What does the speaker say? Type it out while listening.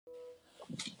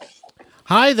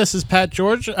Hi, this is Pat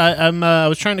George. I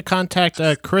was trying to contact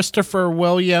Christopher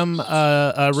William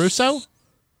Russo.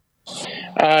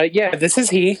 Yeah, this is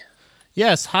he.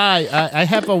 Yes, hi. I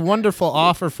have a wonderful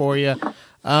offer for you.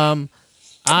 I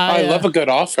love a good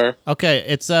offer. Okay,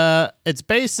 it's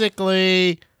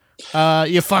basically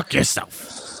you fuck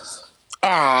yourself. You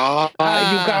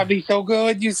got me so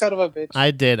good, you son of a bitch.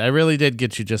 I did. I really did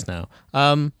get you just now.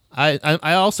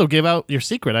 I also gave out your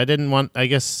secret. I didn't want. I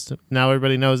guess now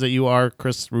everybody knows that you are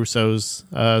Chris Russo's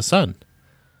son.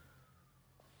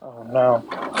 Oh no.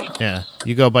 Yeah,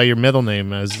 you go by your middle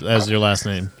name as your last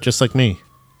name, just like me.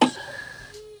 The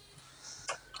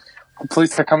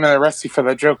police are coming to arrest you for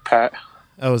that joke, Pat.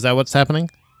 Oh, is that what's happening?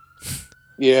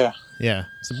 Yeah. Yeah,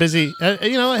 it's a busy.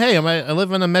 Hey, I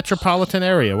live in a metropolitan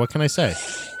area. What can I say?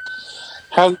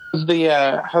 How's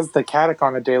the Caddick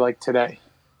on a day like today?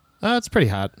 It's pretty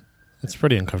hot. It's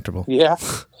pretty uncomfortable. Yeah.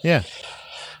 Yeah.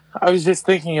 I was just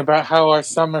thinking about how our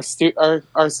summer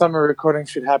recording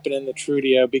should happen in the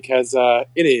Trudio because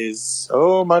it is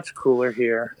so much cooler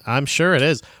here. I'm sure it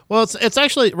is. Well, it's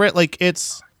actually right. Like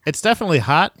it's definitely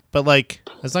hot, but like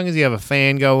as long as you have a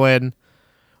fan going,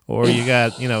 or you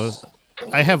got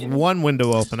I have one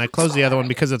window open. I close the other one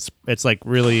because it's like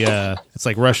really it's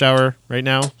like rush hour right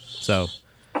now. So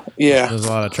yeah, there's a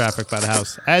lot of traffic by the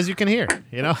house, as you can hear.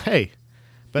 Hey,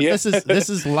 but yeah. this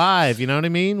is live. You know what I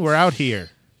mean? We're out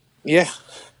here. Yeah.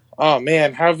 Oh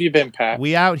man, how have you been, Pat?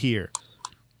 We out here.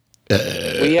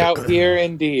 We out here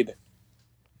indeed.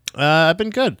 I've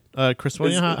been good. Chris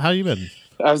William, how you been?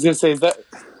 I was gonna say, is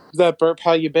that burp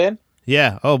how you been?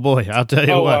 Yeah. Oh boy, I'll tell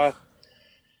you what.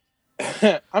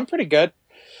 I'm pretty good.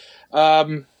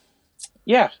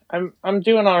 Yeah, I'm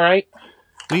doing all right.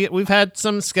 We've had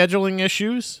some scheduling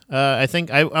issues. I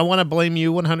think I want to blame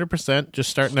you 100%.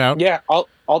 Just starting out. Yeah,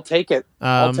 I'll take it.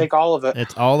 I'll take all of it.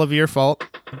 It's all of your fault.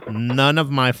 None of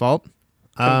my fault.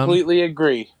 Completely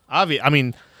agree. I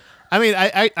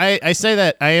say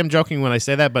that. I am joking when I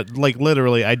say that, but like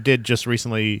literally, I did just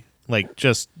recently like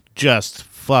just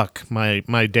fuck my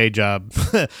day job,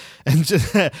 and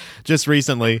just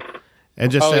recently. And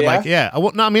just said, yeah? like, yeah.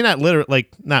 Well, no, I mean, not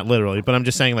literally, but I'm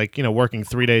just saying, like, working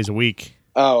 3 days a week.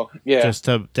 Oh, yeah. Just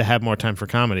to have more time for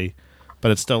comedy.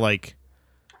 But it's still, like,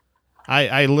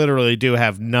 I literally do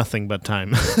have nothing but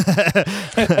time.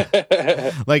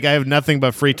 Like, I have nothing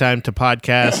but free time to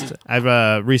podcast.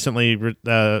 I've recently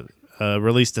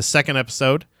released the second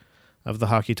episode of the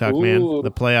Hockey Talk Man,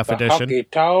 the playoff edition. Hockey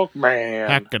Talk Man.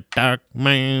 Hockey Talk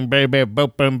Man, baby,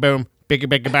 boom, boom, boom. Biggie,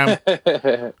 biggie, bam.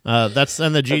 That's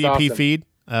in the GDP awesome. feed,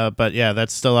 but yeah,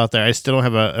 that's still out there. I still don't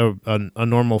have a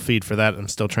normal feed for that. I'm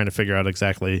still trying to figure out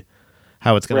exactly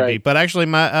how it's going to be. But actually,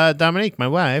 my Dominique, my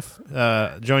wife,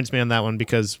 joins me on that one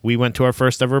because we went to our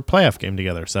first ever playoff game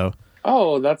together. So,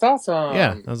 that's awesome.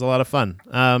 Yeah, that was a lot of fun.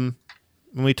 When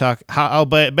we talk,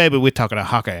 baby, we talking to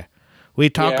hockey. We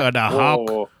talking to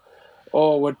hawk.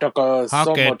 Oh, we talk so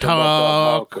hockey much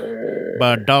talk, about hockey.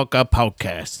 but dog a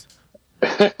podcast.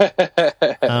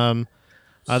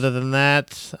 Other than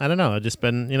that, I don't know. I've just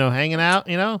been, hanging out,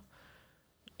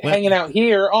 Hanging out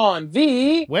here on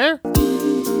the... Where? Buddha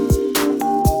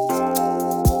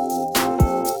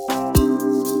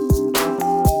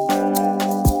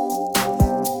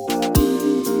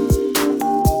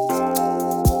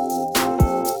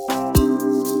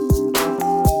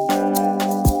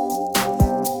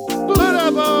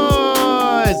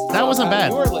Boys! That wasn't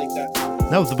bad. You were like that.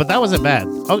 No, but that wasn't bad.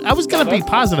 Oh, I was going to be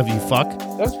positive, you fuck.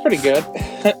 That was pretty good.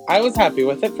 I was happy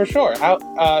with it for sure.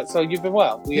 So you've been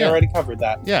well. We already covered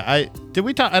that. Yeah, did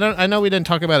we talk? I know we didn't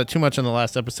talk about it too much in the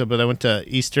last episode, but I went to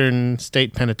Eastern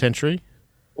State Penitentiary.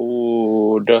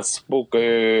 Ooh, the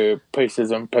spooky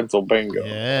places in Pennsylvania.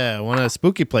 Yeah, one of the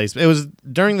spooky places. It was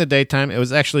during the daytime. It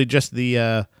was actually just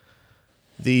the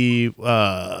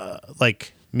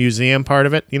like museum part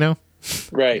of it,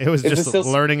 Right. It was just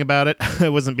learning about it. I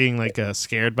wasn't being like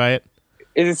scared by it.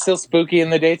 Is it still spooky in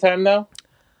the daytime though?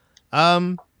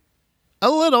 A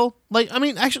little. Like, I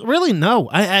mean, actually, really, no.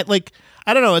 I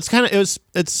don't know. It's kind of it's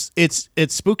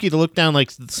spooky to look down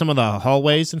like some of the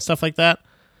hallways and stuff like that.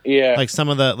 Yeah. Like some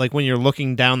of the when you're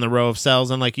looking down the row of cells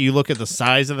and like you look at the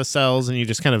size of the cells and you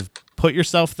just kind of put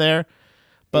yourself there.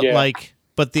 But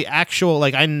but the actual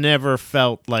I never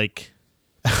felt like.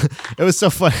 It was so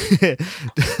funny.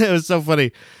 It was so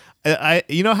funny. I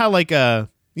how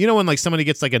when somebody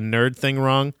gets like a nerd thing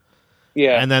wrong.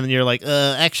 Yeah. And then you're like,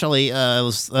 actually, it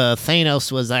was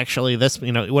Thanos was actually this,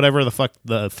 whatever the fuck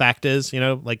the fact is,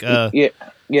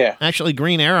 Yeah. Actually,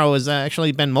 Green Arrow has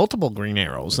actually been multiple Green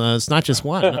Arrows. It's not just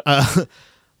one.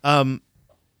 There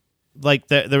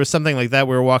was something like that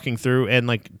we were walking through, and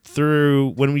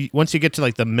once you get to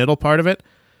like the middle part of it,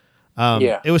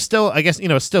 It was still, I guess,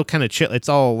 it's still kind of chill. It's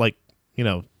all like,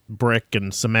 brick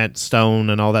and cement, stone,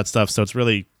 and all that stuff. So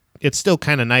it's still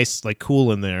kind of nice, like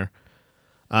cool in there.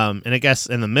 And I guess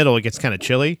in the middle it gets kind of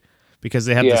chilly because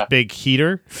they have this big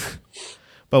heater.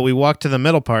 But we walked to the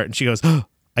middle part, and she goes, "Oh,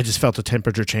 I just felt a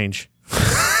temperature change."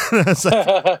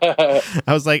 I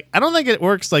was like, I don't think it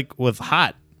works like with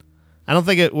hot. I don't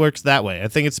think it works that way. I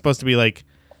think it's supposed to be like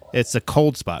it's a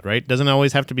cold spot, right? Doesn't it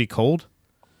always have to be cold?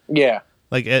 Yeah.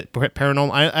 Like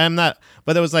paranormal. I'm not,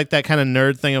 but it was like that kind of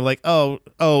nerd thing of like, oh,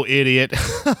 idiot.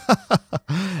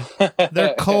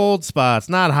 They're cold spots,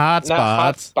 not hot spots. Not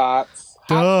hot spots.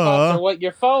 Duh. Hot spots are what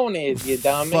your phone is, you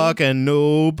dummy. Fucking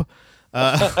noob.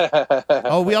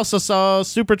 We also saw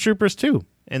Super Troopers 2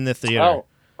 in the theater. Oh,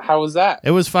 how was that?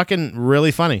 It was fucking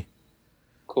really funny.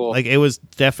 Cool. Like, it was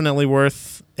definitely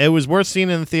worth seeing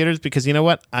in the theaters because you know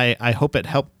what? I hope it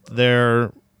helped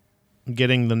their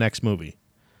getting the next movie.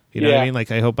 You know what I mean?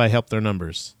 Like, I hope I helped their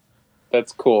numbers.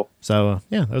 That's cool. So,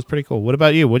 that was pretty cool. What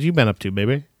about you? What have you been up to,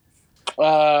 baby?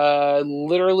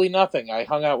 Literally nothing. I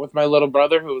hung out with my little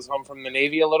brother who was home from the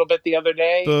Navy a little bit the other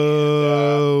day.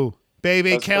 Boo!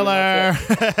 Baby killer!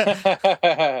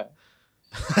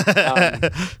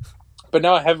 But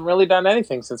no, I haven't really done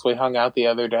anything since we hung out the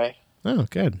other day. Oh,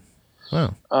 good.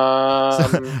 Wow.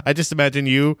 So I just imagine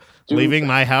you leaving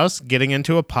my house, getting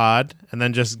into a pod, and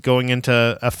then just going into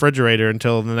a refrigerator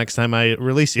until the next time I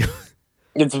release you.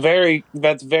 That's very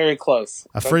close.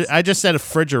 I just said a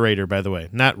refrigerator, by the way,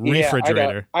 not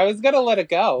refrigerator. I was gonna let it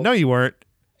go. No, you weren't.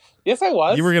 Yes, I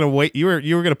was. You were gonna wait. You were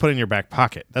gonna put it in your back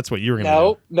pocket. That's what you were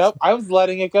gonna do. No. I was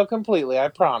letting it go completely. I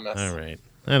promise. All right.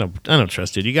 I don't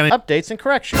trust you. You got any updates and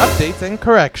corrections?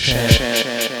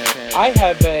 I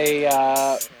have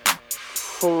a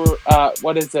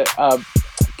what is it?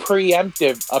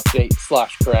 Preemptive update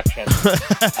 / correction.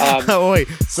 Oh wait.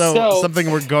 So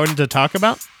something we're going to talk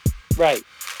about? Right.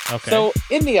 Okay. So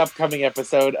in the upcoming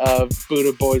episode of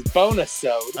Buddha Boys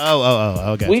Bonus-sode,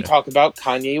 okay. We talk about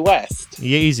Kanye West.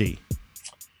 Easy.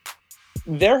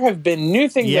 There have been new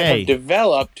things that have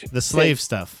developed. The slave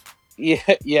stuff.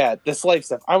 Yeah, the slave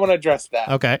stuff. I want to address that.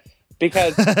 Okay.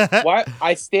 Because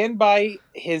I stand by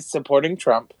his supporting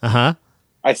Trump. Uh-huh.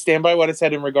 I stand by what I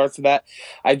said in regards to that.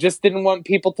 I just didn't want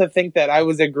people to think that I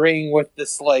was agreeing with the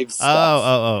slave stuff.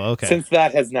 Okay. Since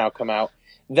that has now come out.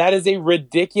 That is a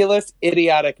ridiculous,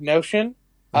 idiotic notion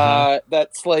that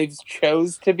slaves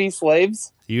chose to be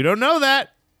slaves. You don't know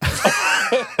that.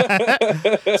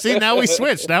 See, now we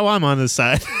switched. Now I'm on his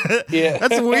side. Yeah.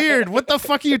 That's weird. What the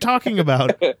fuck are you talking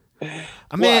about?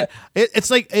 I mean,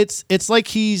 it's like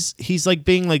he's like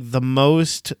being like the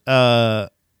most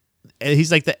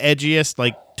he's like the edgiest,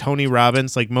 like Tony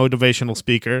Robbins, like motivational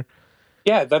speaker.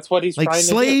 Yeah, that's what he's like trying to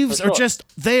do. Slaves are just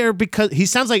there because he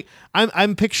sounds like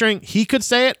I'm picturing he could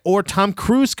say it or Tom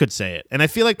Cruise could say it, and I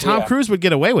feel like Tom Cruise would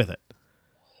get away with it.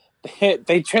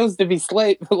 They chose to be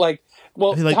slave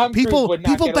Tom people Cruise would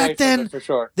not get back away then from it for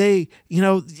sure. they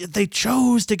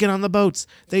chose to get on the boats.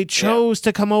 They chose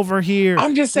to come over here.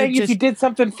 I'm just saying, if you did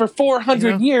something for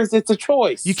 400 years, it's a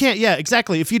choice. You can't. Yeah,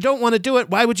 exactly. If you don't want to do it,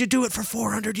 why would you do it for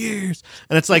 400 years?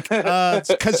 And it's like, it's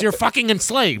because you're fucking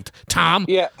enslaved, Tom.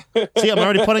 Yeah. See, I'm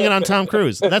already putting it on Tom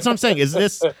Cruise. That's what I'm saying. Is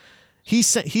this?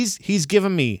 He's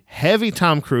given me heavy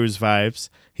Tom Cruise vibes.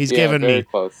 He's given me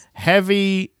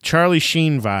heavy Charlie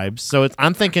Sheen vibes. So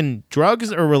I'm thinking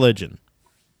drugs or religion.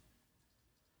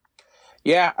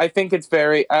 Yeah, I think it's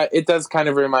very. It does kind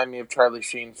of remind me of Charlie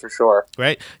Sheen for sure.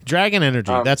 Right, dragon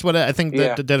energy. That's what I think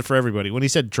that did it for everybody. When he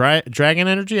said dragon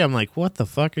energy, I'm like, what the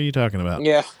fuck are you talking about?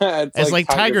 Yeah, it's like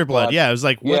tiger blood. Yeah, I was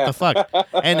like, what the fuck?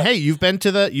 And hey, you've been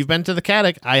to the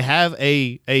Caddock. I have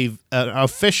an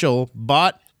official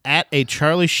bought at a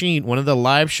Charlie Sheen, one of the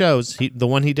live shows, the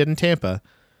one he did in Tampa.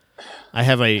 I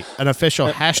have an official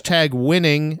hashtag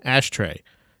winning ashtray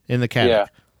in the Caddock. Yeah.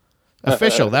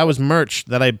 Official. That was merch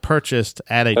that I purchased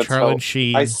at a Charlie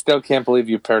Sheen. I still can't believe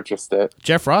you purchased it.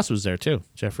 Jeff Ross was there too.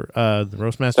 The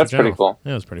Roastmaster That's General. Pretty cool.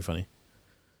 Yeah, it was pretty funny.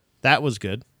 That was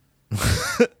good.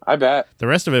 I bet. The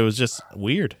rest of it was just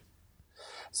weird.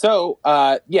 So,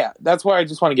 that's where I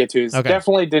just want to get to. Is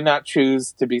definitely did not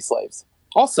choose to be slaves.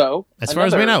 Also, as far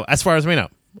as we know,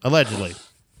 allegedly.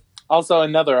 Also,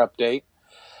 another update.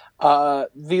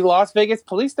 The Las Vegas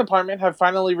Police Department have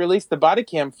finally released the body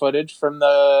cam footage from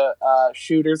the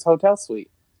shooter's hotel suite.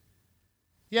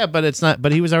 Yeah, but it's not.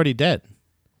 But he was already dead.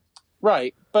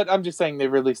 Right, but I'm just saying they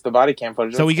released the body cam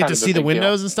footage. So we get to see the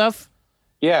windows and stuff.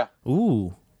 Yeah.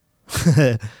 Ooh.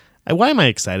 Why am I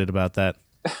excited about that?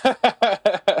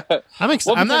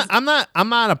 I'm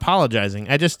not apologizing.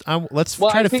 Let's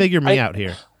try to figure me out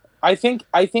here. I think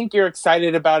you're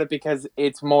excited about it because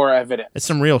it's more evidence. It's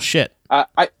some real shit.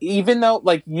 Even though,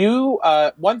 like,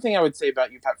 one thing I would say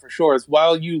about you, Pat, for sure, is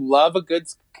while you love a good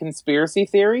conspiracy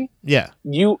theory, yeah,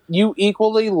 you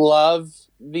equally love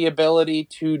the ability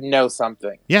to know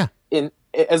something. Yeah.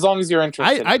 As long as you're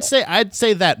interested. I'd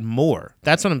say that more.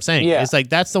 That's what I'm saying. Yeah. It's like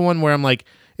that's the one where I'm like,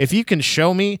 if you can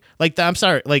show me, like, I'm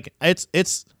sorry, like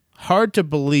it's hard to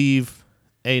believe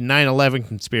a 9/11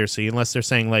 conspiracy unless they're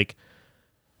saying like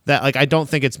that. Like, I don't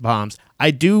think it's bombs.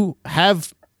 I do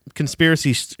have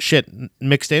conspiracy shit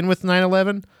mixed in with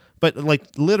 9/11, but like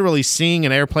literally seeing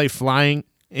an airplane flying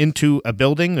into a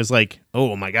building is like,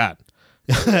 oh my god,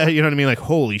 you know what I mean? Like,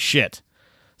 holy shit.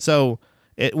 So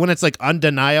when it's like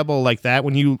undeniable like that,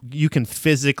 when you can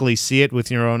physically see it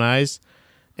with your own eyes,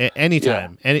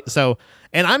 anytime, and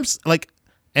I'm like,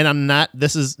 and I'm not.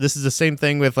 This is the same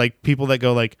thing with like people that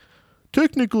go like,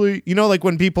 technically, you know, like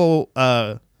when people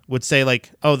would say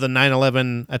like, oh, the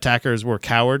 9/11 attackers were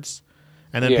cowards.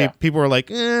 And then people were like,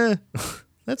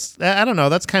 that's, I don't know.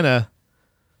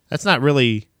 That's not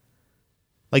really,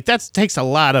 like, that takes a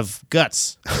lot of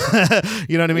guts.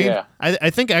 You know what I mean? Yeah. I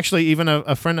think actually even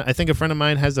a friend of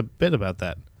mine has a bit about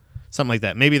that. Something like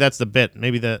that. Maybe that's the bit.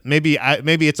 Maybe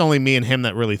it's only me and him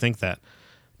that really think that.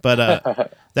 But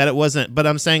that it wasn't. But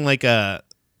I'm saying like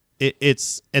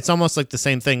it's almost like the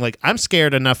same thing. Like, I'm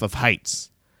scared enough of heights.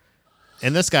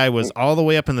 And this guy was all the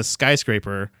way up in the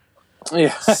skyscraper.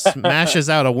 Yeah. Smashes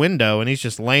out a window and he's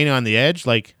just laying on the edge.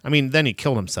 Like, I mean, then he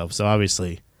killed himself, so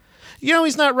obviously, you know,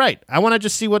 he's not right. I want to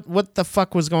just see what the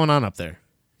fuck was going on up there.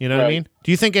 You know what I mean?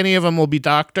 Do you think any of them will be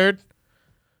doctored?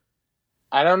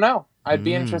 I don't know. I'd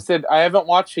be interested. I haven't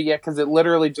watched it yet because it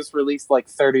literally just released like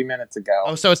 30 minutes ago.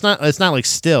 Oh, so it's not like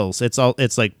stills.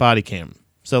 It's like body cam.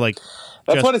 So like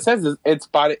that's what it says.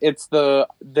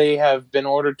 They have been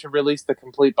ordered to release the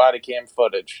complete body cam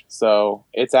footage, so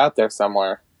it's out there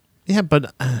somewhere. Yeah,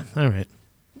 but all right.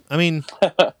 I mean,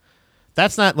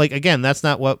 that's not like, again, that's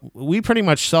not what we pretty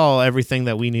much saw. Everything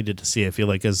that we needed to see, I feel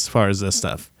like, as far as this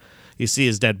stuff. You see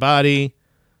his dead body.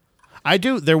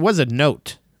 There was a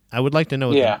note. I would like to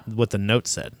know what the note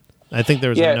said. I think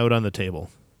there was a note on the table.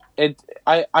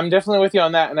 I'm definitely with you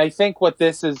on that, and I think what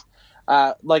this is,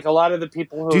 like a lot of the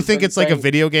people who... Do you think it's like a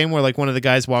video game where like one of the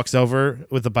guys walks over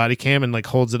with the body cam and like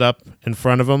holds it up in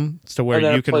front of him to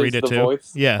where you can read it too?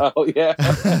 Voice? Yeah. Oh, yeah.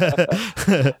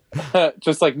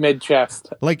 Just like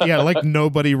mid-chest. Like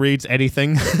nobody reads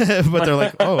anything, but they're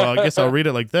like, oh, well, I guess I'll read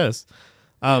it like this.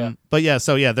 But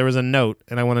there was a note,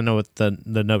 and I want to know what the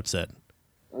note said.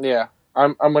 Yeah,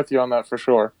 I'm with you on that for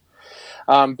sure.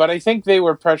 But I think they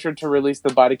were pressured to release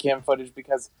the body cam footage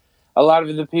because a lot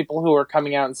of the people who were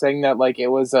coming out and saying that like it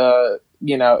was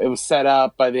it was set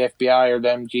up by the FBI or the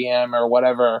MGM or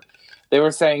whatever, they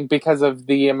were saying because of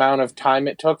the amount of time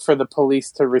it took for the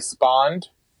police to respond.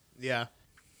 Yeah.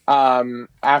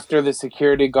 After the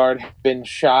security guard had been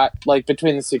shot, like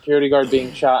between the security guard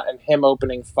being shot and him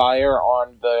opening fire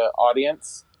on the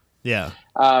audience. Yeah.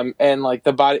 And like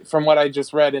the body, from what I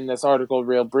just read in this article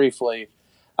real briefly,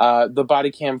 the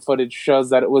body cam footage shows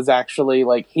that it was actually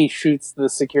like he shoots the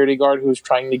security guard who's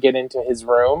trying to get into his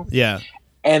room. Yeah.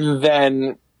 And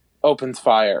then opens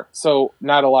fire. So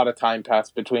not a lot of time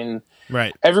passed between.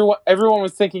 Right. Everyone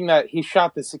was thinking that he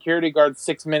shot the security guard.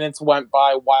 6 minutes went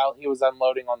by while he was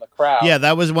unloading on the crowd. Yeah,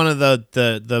 that was one of the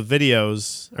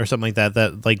videos or something like that.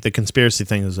 That like the conspiracy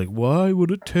thing was like, why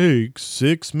would it take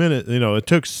 6 minutes? You know, it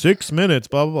took 6 minutes.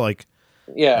 Blah blah blah. Like,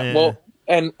 yeah. Well,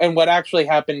 and what actually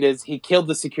happened is he killed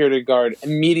the security guard,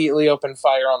 immediately opened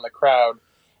fire on the crowd,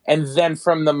 and then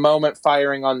from the moment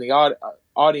firing on the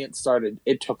audience started,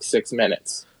 it took 6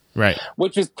 minutes. Right.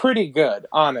 Which is pretty good,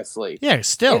 honestly. Yeah,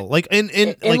 still. Like in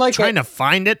trying to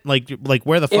find it, like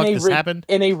where the fuck this happened.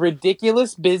 In a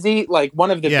ridiculous busy, like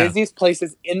one of the busiest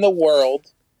places in the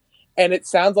world, and it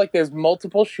sounds like there's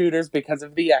multiple shooters because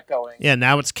of the echoing. Yeah,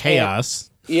 now it's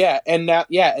chaos. And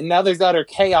now there's utter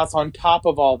chaos on top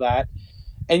of all that.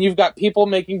 And you've got people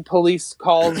making police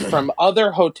calls from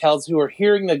other hotels who are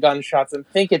hearing the gunshots and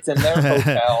think it's in their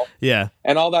hotel. Yeah.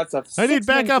 And all that stuff. I need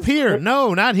backup here.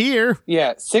 No, not here.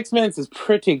 Yeah, 6 minutes is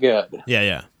pretty good. Yeah,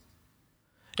 yeah.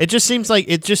 It seems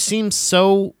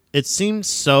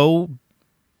so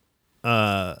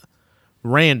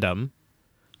random,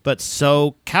 but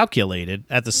so calculated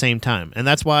at the same time. And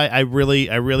that's why I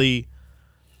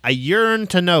yearn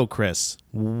to know, Chris,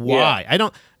 why. Yeah.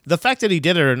 The fact that he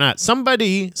did it or not,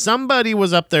 somebody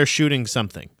was up there shooting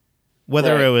something.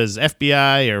 Whether it was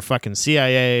FBI or fucking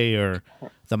CIA or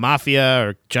the mafia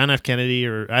or John F. Kennedy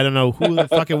or I don't know who the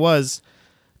fuck it was.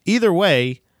 Either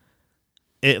way,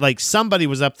 somebody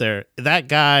was up there. That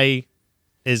guy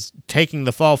is taking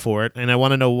the fall for it, and I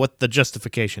want to know what the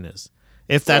justification is.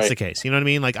 If that's the case, you know what I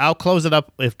mean? Like, I'll close it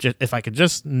up if I could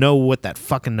just know what that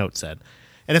fucking note said.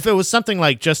 And if it was something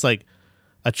like just like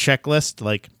a checklist,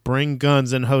 like bring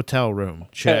guns in hotel room,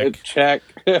 check.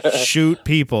 Shoot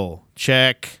people,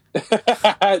 check.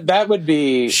 That would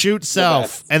be shoot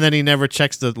self, and then he never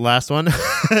checks the last one.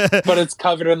 But it's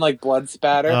covered in like blood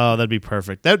spatter. Oh, that'd be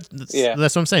perfect. That's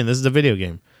what I'm saying. This is a video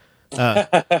game.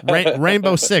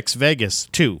 Rainbow Six Vegas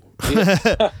 2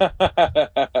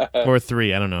 or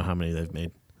 3. I don't know how many they've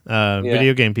made.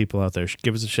 Video game people out there,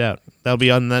 give us a shout. That'll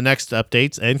be on the next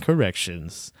updates and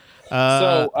corrections.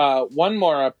 So one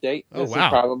more update. This is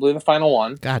probably the final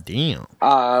one. God damn.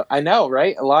 I know,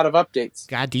 right? A lot of updates.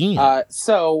 God damn.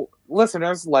 So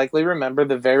listeners likely remember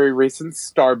the very recent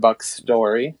Starbucks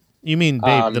story. You mean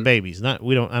the babies? I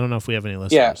don't know if we have any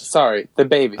listeners. Yeah, sorry, the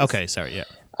babies. Okay, sorry. Yeah.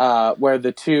 Where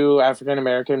the 2 African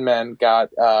American men got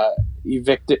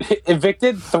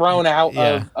evicted, thrown out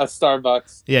of a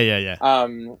Starbucks. Yeah.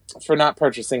 For not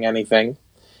purchasing anything.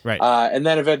 Right. And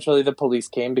then eventually the police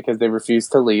came because they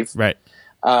refused to leave. Right.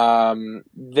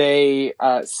 They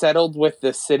settled with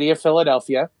the city of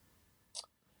Philadelphia.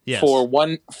 Yes. For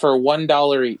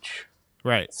 $1 each.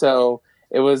 Right. So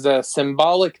it was a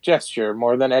symbolic gesture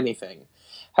more than anything.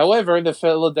 However,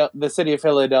 the city of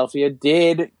Philadelphia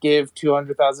did give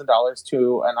 $200,000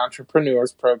 to an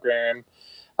entrepreneurs program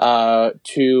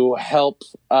to help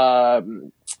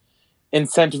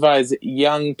incentivize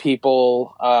young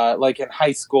people, like in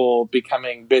high school,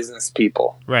 becoming business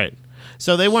people. Right.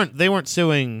 So they weren't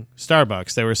suing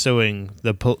Starbucks. They were suing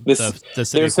the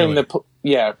city. They were suing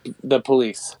the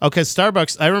police. Okay,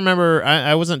 Starbucks. I remember.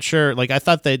 I wasn't sure. Like I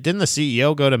thought didn't the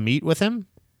CEO go to meet with him?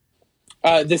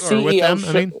 The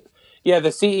CEO. The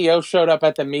CEO showed up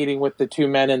at the meeting with the 2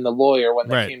 men and the lawyer when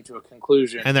they came to a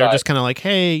conclusion. And they're just kind of like,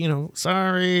 "Hey,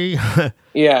 sorry."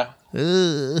 Yeah.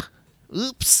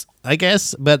 Oops. I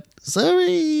guess, but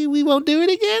sorry, we won't do it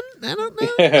again. I don't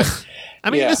know. I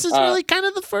mean, this is really kind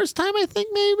of the first time, I think,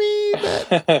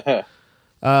 maybe.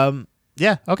 But,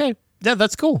 yeah. Okay. Yeah,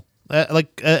 that's cool.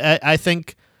 I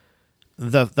think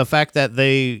the fact that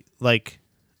they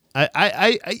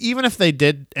I even if they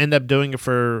did end up doing it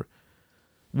for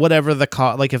whatever the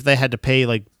cost, like if they had to pay,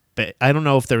 like I don't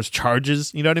know if there's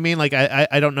charges. You know what I mean? Like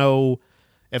I don't know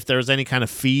if there's any kind of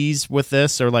fees with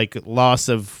this or like loss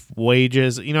of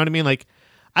wages. You know what I mean? Like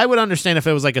I would understand if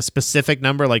it was like a specific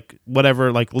number, like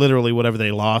whatever, like literally whatever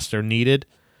they lost or needed.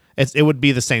 It would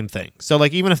be the same thing. So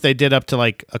like even if they did up to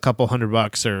like a couple $100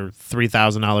 or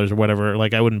 $3,000 or whatever,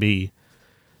 like it wouldn't be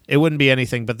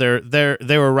anything. But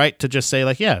they were right to just say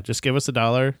like, yeah, just give us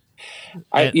 $1.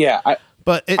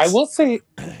 But I will say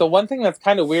the one thing that's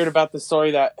kind of weird about the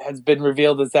story that has been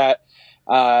revealed is that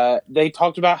they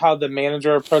talked about how the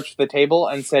manager approached the table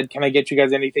and said, "Can I get you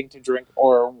guys anything to drink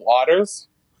or waters?"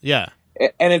 Yeah.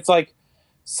 And it's like,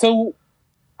 so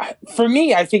for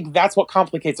me, I think that's what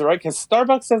complicates it, right? Because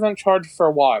Starbucks doesn't charge for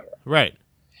water. Right.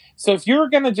 So if you were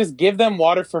going to just give them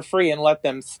water for free and let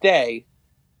them stay,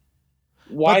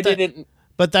 But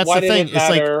that's the thing. It's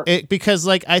like because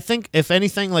like I think if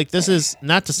anything, like this is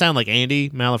not to sound like Andy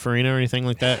Malafarina or anything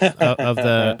like that of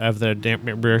the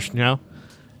damn beer show.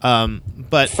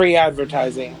 But free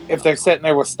advertising if they're sitting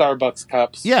there with Starbucks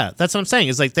cups. Yeah, that's what I'm saying.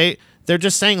 Is like they're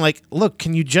just saying like, look,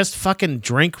 can you just fucking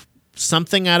drink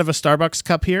something out of a Starbucks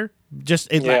cup here?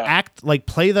 Just act like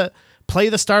play the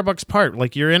Starbucks part.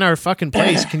 Like you're in our fucking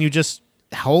place. Can you just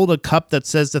hold a cup that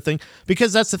says the thing?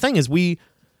 Because that's the thing is we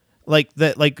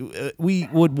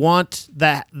would want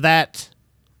that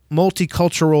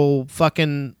multicultural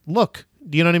fucking look.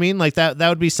 Do you know what I mean? Like that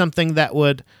would be something that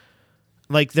would,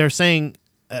 like they're saying,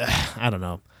 I don't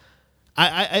know.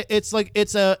 It's like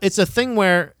it's a thing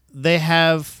where they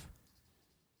have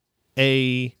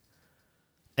a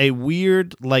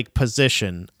weird like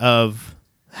position of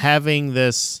having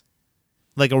this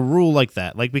like a rule like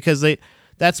that, like because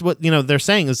that's what they're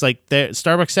saying is like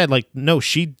Starbucks said like no,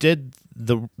 she did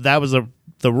that was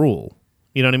the rule.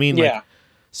 You know what I mean? Yeah. Like,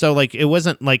 so like it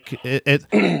wasn't like it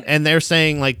and they're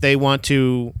saying like they want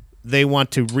to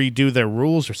redo their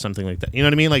rules or something like that. You know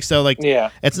what I mean? Like so like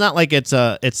it's not like it's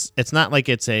not like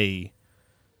it's a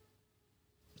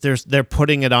they're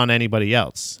putting it on anybody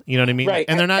else. You know what I mean? Right.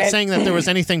 And they're not saying that there was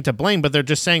anything to blame, but they're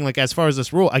just saying like as far as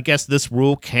this rule, I guess this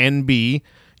rule can be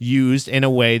used in a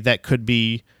way that could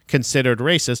be considered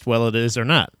racist, whether it is or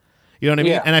not. You know what I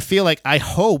mean? Yeah. And I feel like I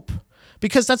hope,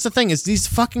 because that's the thing is these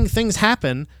fucking things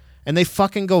happen and they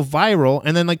fucking go viral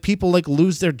and then like people like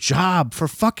lose their job for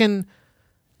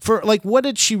like what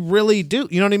did she really do?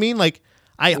 You know what I mean? Like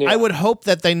I would hope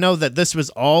that they know that this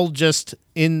was all just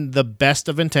in the best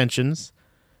of intentions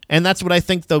And that's what I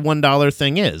think the $1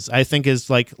 thing is. I think is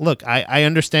like, look, I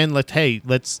understand. Like, hey,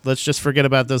 let's just forget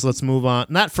about this. Let's move on.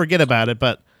 Not forget about it,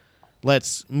 but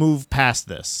let's move past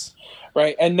this.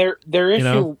 Right, and their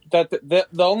issue that the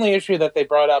only issue that they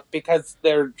brought up, because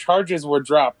their charges were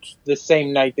dropped the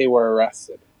same night they were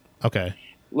arrested. Okay.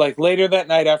 Like later that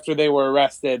night after they were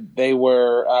arrested, they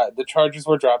were the charges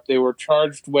were dropped. They were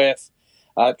charged with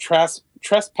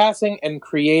trespassing and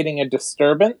creating a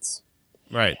disturbance.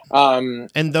 Right.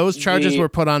 And those charges were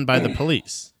put on by the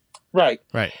police. Right.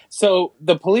 Right. So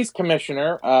the police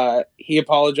commissioner, he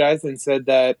apologized and said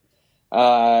that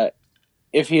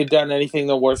if he had done anything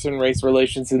to worsen race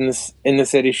relations in the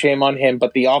city, shame on him.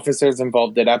 But the officers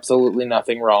involved did absolutely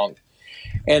nothing wrong.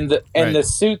 And the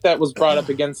suit that was brought up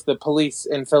against the police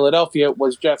in Philadelphia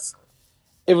was just,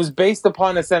 it was based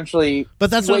upon essentially.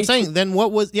 But that's what I'm saying. Then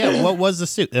what was the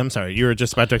suit? I'm sorry, you were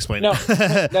just about to explain. No,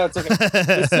 no, it's okay.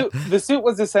 The suit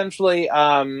was essentially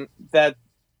that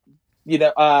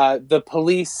the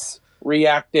police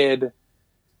reacted.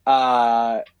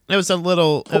 It was a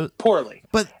little poorly,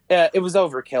 but it was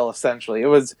overkill. Essentially, it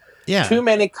was too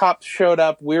many cops showed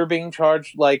up. We're being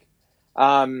charged like.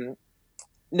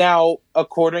 Now,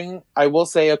 according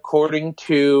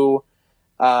to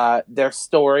their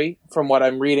story, from what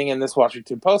I'm reading in this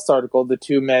Washington Post article, the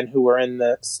two men who were in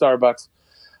the Starbucks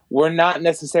were not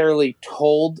necessarily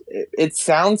told. It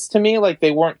sounds to me like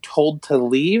they weren't told to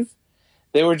leave.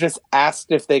 They were just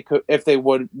asked if they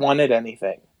wanted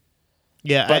anything.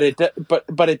 Yeah,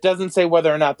 but it doesn't say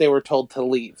whether or not they were told to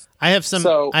leave. I have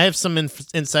some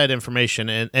inside information,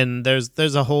 and there was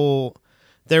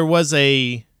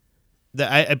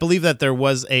I believe that there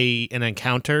was an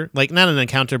encounter, like not an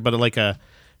encounter, but like a,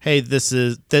 hey, this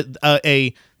is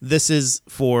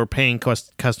for paying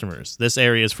customers. This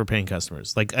area is for paying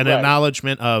customers. Like an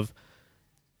acknowledgement of,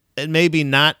 and maybe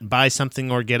not buy something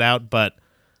or get out, but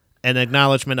an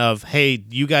acknowledgement of, hey,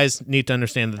 you guys need to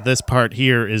understand that this part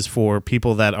here is for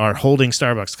people that are holding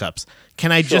Starbucks cups.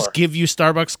 Can I just give you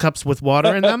Starbucks cups with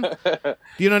water in them? Do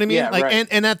you know what I mean? Yeah,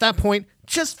 and at that point,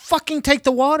 just fucking take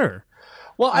the water.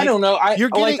 Well, I don't know.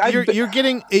 You're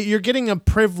getting a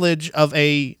privilege of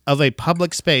a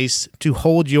public space to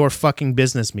hold your fucking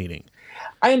business meeting.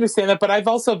 I understand that, but I've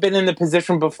also been in the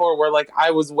position before where like I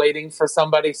was waiting for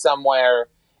somebody somewhere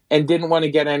and didn't want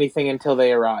to get anything until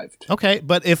they arrived. Okay,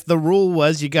 but if the rule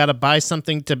was you got to buy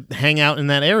something to hang out in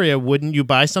that area, wouldn't you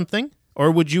buy something, or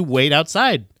would you wait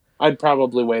outside? I'd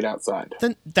probably wait outside.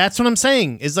 Then that's what I'm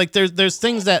saying. Is like there's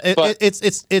things that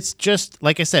it's just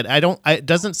like I said. It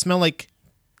doesn't smell like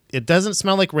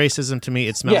racism to me.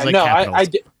 It smells like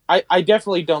capitalism. I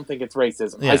definitely don't think it's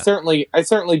racism. Yeah. I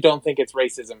certainly don't think it's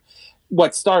racism.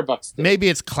 What Starbucks did. Maybe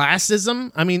it's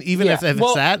classism. I mean, even if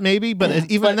it's that, maybe. But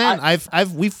even then,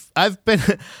 I've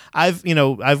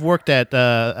worked at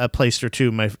a place or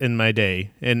two in my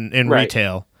day in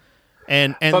retail,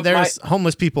 and there's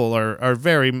homeless people are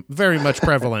very very much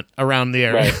prevalent around the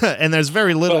area, and there's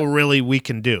very little really we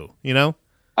can do. You know.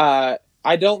 I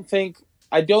don't think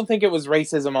it was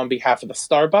racism on behalf of the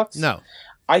Starbucks. No.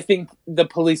 I think the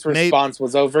police response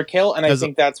was overkill, and I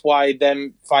think that's why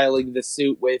them filing the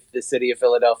suit with the City of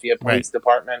Philadelphia Police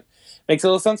Department makes a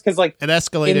little sense, because like it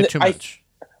escalated too much.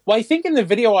 I think in the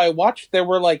video I watched, there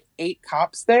were like 8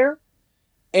 cops there,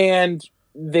 and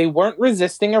they weren't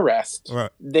resisting arrest.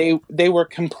 Right. They were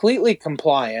completely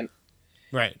compliant.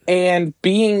 Right. And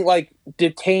being like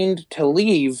detained to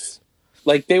leave,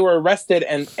 like they were arrested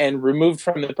and removed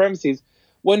from the premises.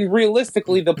 When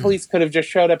realistically, the police could have just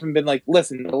showed up and been like,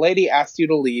 listen, the lady asked you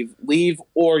to leave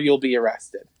or you'll be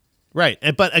arrested. Right.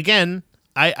 But again,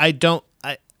 I don't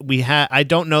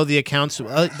know the accounts.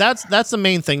 That's the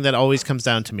main thing that always comes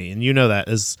down to me. And you know that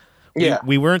is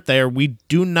we weren't there. We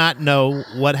do not know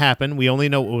what happened. We only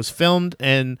know what was filmed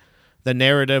and the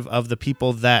narrative of the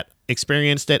people that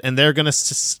experienced it. And they're going to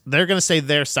say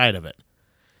their side of it.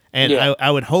 And I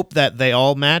would hope that they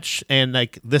all match. And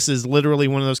like this is literally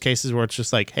one of those cases where it's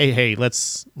just like, hey,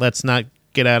 let's not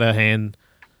get out of hand.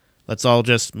 Let's all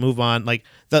just move on. Like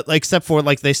except for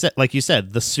like they said, like you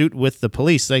said, the suit with the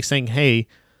police, like saying, hey,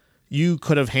 you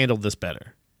could have handled this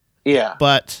better. Yeah.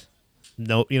 But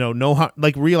no harm,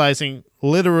 like realizing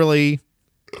literally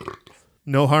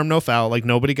no harm, no foul. Like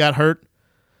nobody got hurt.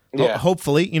 Yeah.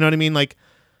 Hopefully, you know what I mean. Like,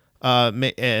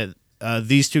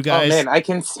 these two guys. Oh man, I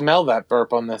can smell that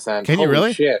burp on this end. Can you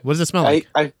really? Shit. What does it smell like?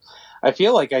 I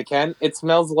feel like I can. It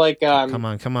smells like. Come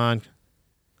on.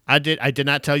 I did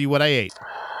not tell you what I ate.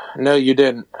 No, you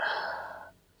didn't.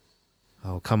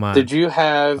 Oh come on. Did you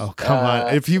have? Oh come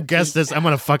on! If you guess this, I'm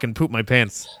gonna fucking poop my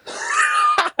pants.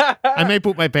 I may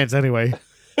poop my pants anyway.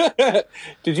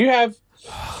 Did you have?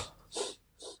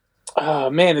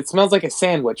 Oh man, it smells like a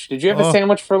sandwich. Did you have a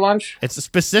sandwich for lunch? It's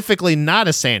specifically not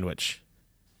a sandwich.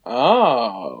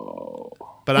 Oh.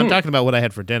 But I'm talking about what I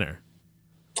had for dinner.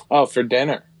 Oh, for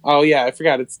dinner. Oh yeah, I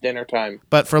forgot it's dinner time.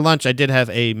 But for lunch, I did have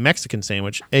a Mexican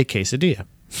sandwich, a quesadilla.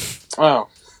 Oh.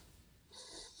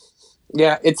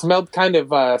 Yeah, it smelled kind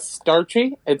of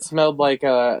starchy. It smelled like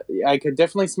I could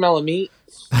definitely smell a meat.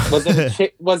 Was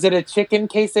it was it a chicken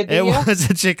quesadilla? It was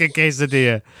a chicken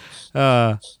quesadilla.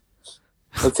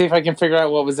 Let's see if I can figure out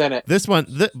what was in it. This one,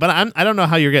 but I don't know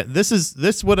how you're getting.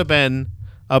 This would have been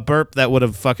a burp that would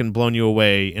have fucking blown you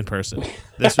away in person.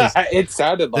 This was. It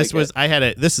sounded like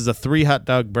it. This is a 3 hot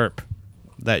dog burp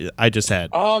that I just had.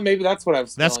 Oh, maybe that's what I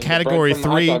was. That's category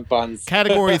 3.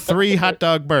 Category 3 hot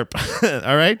dog burp.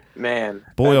 All right, man.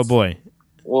 Boy, oh boy.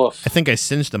 Woof. I think I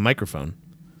singed the microphone.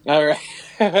 All right.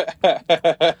 All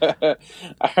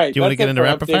right. Do you want to get into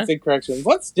rapid fire? Corrections.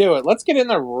 Let's do it. Let's get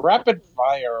into rapid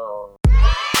fire.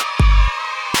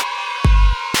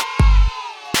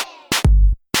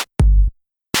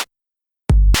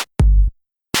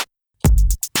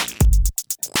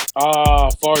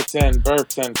 Farts in,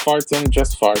 burps in, farts in,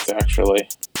 just farts, actually.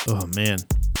 Oh, man.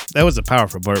 That was a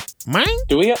powerful burp. Mine?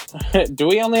 Do we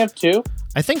only have 2?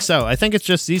 I think so. I think it's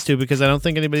just these 2 because I don't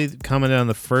think anybody commented on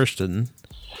the first one.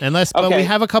 But we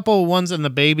have a couple ones in the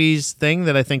babies thing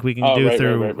that I think we can do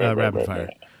through rapid fire.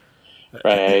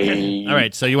 Right. All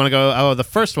right, so you want to go? Oh, the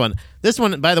first one. This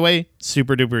one, by the way,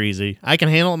 super duper easy. I can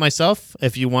handle it myself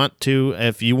if you want to.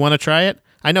 If you want to try it,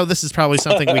 I know this is probably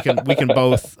something we can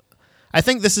both. I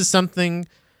think this is something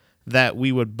that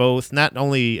we would both not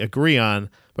only agree on,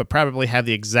 but probably have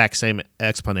the exact same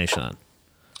explanation on.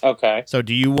 Okay. So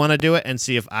do you want to do it and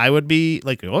see if I would be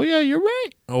like, oh yeah, you're right,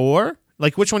 or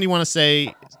like which one do you want to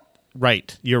say?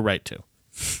 Right, you're right to.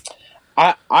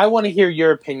 I want to hear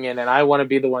your opinion, and I want to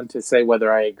be the one to say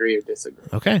whether I agree or disagree.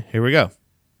 Okay, here we go.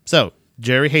 So,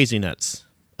 Jerry Hazynuts,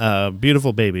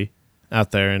 beautiful baby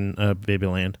out there in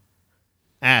Babyland,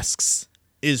 asks,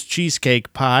 is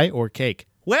cheesecake pie or cake?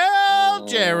 Well,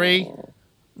 Jerry,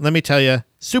 let me tell you,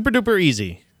 super duper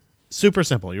easy. Super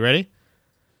simple. You ready?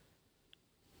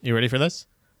 You ready for this?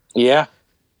 Yeah.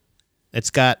 It's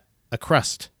got a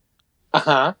crust.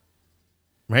 Uh-huh.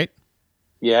 Right?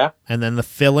 Yeah. And then the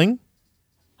filling.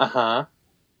 Uh-huh.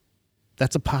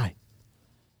 That's a pie.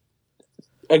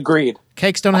 Agreed.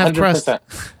 Cakes don't have 100%. crust.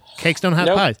 Cakes don't have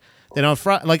pies. They don't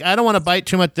like. I don't want to bite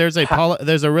too much. There's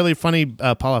a really funny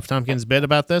Paul F. Tompkins bit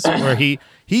about this where he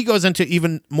goes into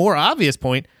even more obvious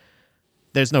point.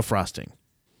 There's no frosting.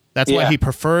 That's why he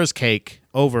prefers cake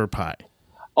over pie.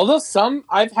 Although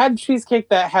I've had cheesecake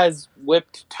that has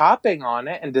whipped topping on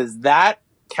it, and does that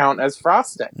count as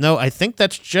frosting? No, I think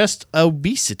that's just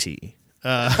obesity.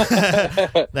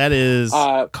 That is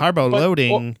carbo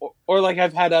loading. Or like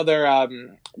I've had other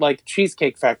like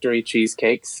Cheesecake Factory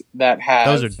cheesecakes that have,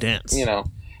 those are dense. You know,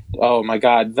 oh my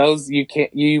god, those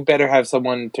you better have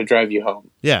someone to drive you home.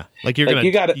 Yeah, like you're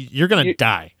gonna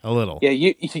die a little. Yeah,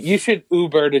 you should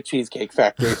Uber to Cheesecake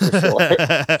Factory for sure.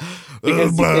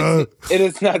 Because it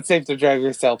is not safe to drive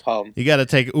yourself home. You got to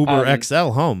take Uber XL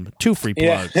home. 2 free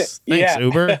plugs. Thanks,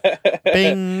 Uber.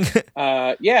 Bing.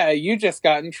 You just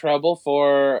got in trouble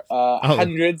for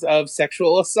hundreds of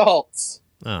sexual assaults.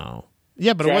 Oh.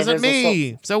 Yeah, but it wasn't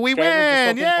me. So we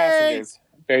win. Yay! Passengers.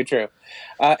 Very true.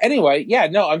 Anyway,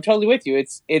 I'm totally with you.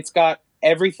 It's got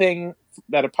everything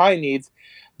that a pie needs.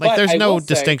 Like there's no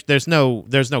distinct. There's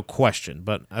no question.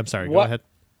 But I'm sorry. Go ahead.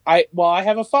 I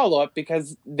have a follow up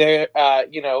because there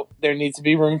needs to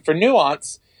be room for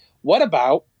nuance. What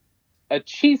about a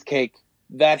cheesecake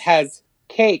that has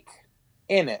cake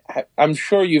in it? I'm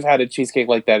sure you've had a cheesecake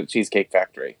like that at Cheesecake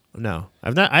Factory. No,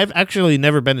 I've not. I've actually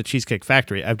never been to Cheesecake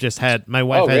Factory. I've just had my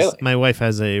wife. My wife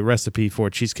has a recipe for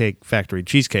Cheesecake Factory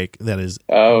cheesecake that is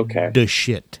the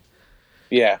shit.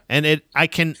 Yeah, and I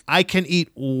can eat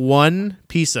one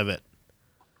piece of it,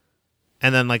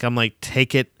 and then I'm like,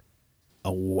 take it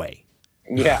away.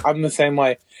 Yeah, I'm the same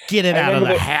way. Get it out of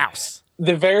the house.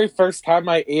 The very first time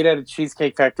I ate at a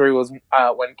Cheesecake Factory was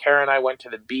when Kara and I went to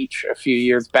the beach a few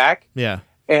years back. Yeah,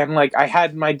 and I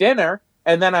had my dinner.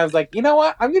 And then I was like, you know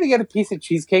what? I'm going to get a piece of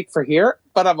cheesecake for here,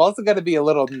 but I'm also going to be a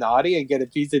little naughty and get a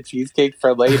piece of cheesecake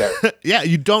for later. Yeah,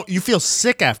 you feel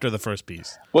sick after the first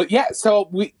piece. Well, yeah.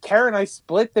 So Kara and I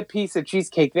split the piece of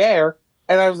cheesecake there,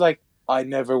 and I was like, I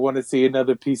never want to see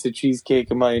another piece of cheesecake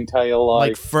in my entire life.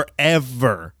 Like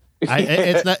forever.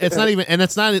 It's not even, and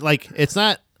it's not like, it's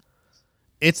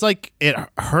like it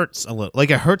hurts a little. Like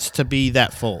it hurts to be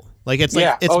that full. Like it's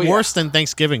worse than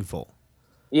Thanksgiving full.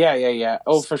 Yeah.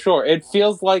 Oh, for sure. It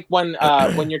feels like when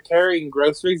you're carrying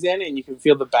groceries in and you can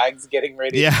feel the bags getting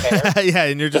ready to tear. Yeah,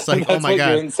 and you're just like, oh my what god,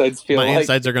 your insides feel my like.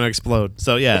 insides are gonna explode.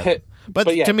 So yeah,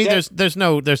 but yeah, to me, there's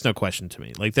no question to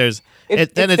me. Like it's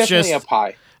it's just definitely a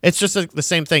pie. It's just like the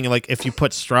same thing. Like if you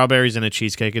put strawberries in a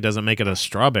cheesecake, it doesn't make it a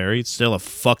strawberry. It's still a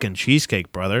fucking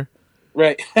cheesecake, brother.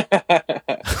 Right.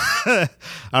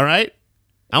 All right.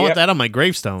 I want that on my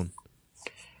gravestone.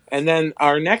 And then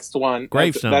our next one,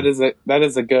 gravestone. That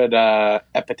is a good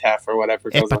epitaph or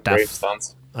whatever goes on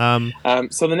gravestones.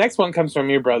 So the next one comes from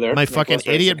your brother, my fucking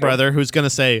idiot brother, who's gonna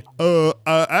say,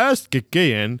 ask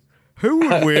again, who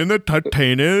would win the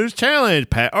Totino's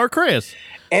challenge, Pat or Chris?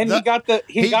 And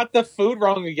he got the food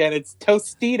wrong again. It's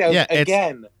Tostitos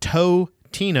again. It's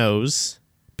Totino's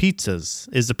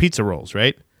pizzas is the pizza rolls,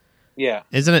 right? Yeah.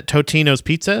 Isn't it Totino's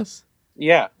pizzas?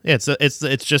 Yeah.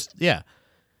 It's just yeah.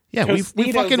 Yeah, we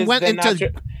fucking went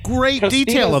into great Tostitos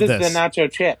detail of this. Is the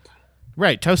nacho chip.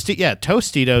 Right,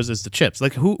 Tostitos is the chips.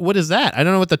 Like what is that? I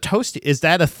don't know what the is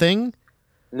that a thing?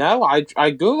 No, I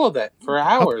googled it for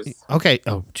hours. Okay.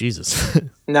 Oh, Jesus.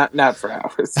 not for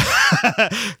hours.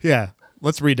 Yeah.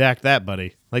 Let's redact that,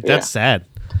 buddy. Like that's sad.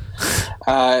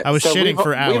 I was shitting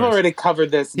for hours. We've already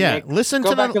covered this. Yeah, Nick.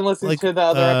 Go back and listen to the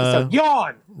other episode.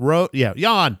 Yawn. Yawn.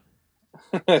 Yawn.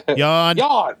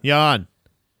 Yawn. Yawn.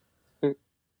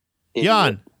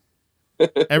 Yawn.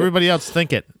 Everybody else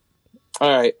think it. All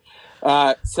right.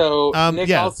 So Nick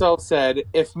also said,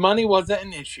 if money wasn't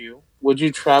an issue, would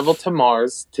you travel to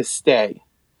Mars to stay?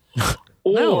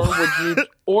 Or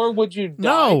would you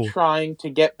die trying to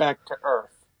get back to Earth?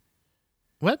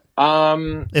 What?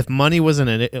 If money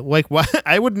wasn't why?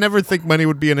 I would never think money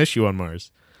would be an issue on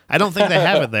Mars. I don't think they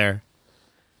have it there.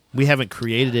 We haven't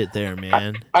created it there,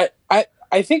 man.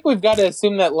 I think we've got to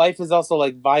assume that life is also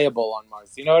like viable on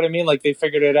Mars. You know what I mean? Like they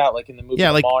figured it out, like in the movie.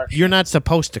 Yeah, like Mars. You're not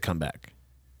supposed to come back.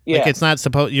 Yeah, like it's not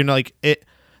supposed. You're like it.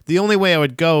 The only way I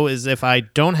would go is if I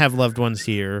don't have loved ones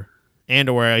here, and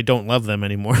or I don't love them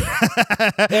anymore.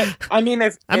 If I'm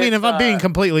being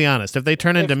completely honest, if they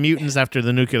turn into mutants after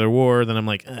the nuclear war, then I'm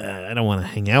like, I don't want to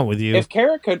hang out with you. If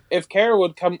Kara could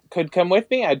come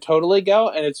with me, I'd totally go.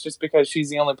 And it's just because she's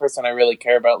the only person I really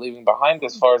care about leaving behind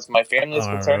as far as my family is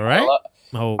concerned. Right.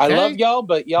 I love y'all,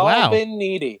 but y'all have been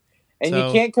needy. And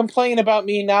you can't complain about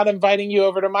me not inviting you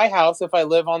over to my house if I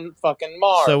live on fucking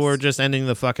Mars. So we're just ending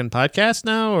the fucking podcast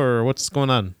now, or what's going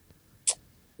on?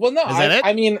 Well, no, is that it?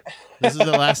 I mean... This is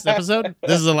the last episode?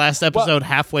 This is the last episode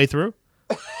halfway through?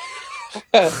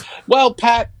 Well,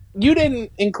 Pat, you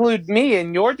didn't include me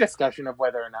in your discussion of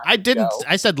whether or not I didn't. Go.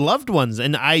 I said loved ones,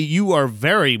 and you are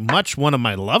very much one of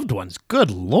my loved ones. Good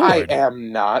Lord. I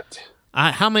am not.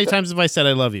 How many times have I said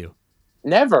I love you?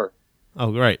 Never.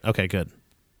 Oh, right. Okay, good.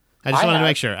 I just wanted to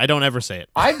make sure. I don't ever say it.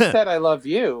 I've said I love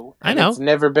you. I know. It's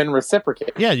never been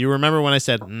reciprocated. Yeah, you remember when I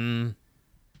said, I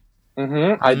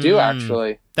do,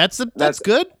 actually. That's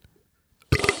good?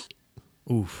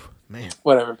 Oof, man.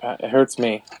 Whatever, Pat. It hurts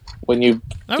me when you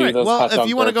do those hot dog if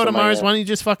you want to go to Mars, head. why don't you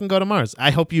just fucking go to Mars?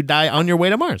 I hope you die on your way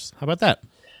to Mars. How about that?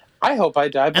 I hope I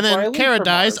die before I leave. And then Kara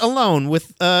dies Mars. alone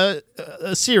with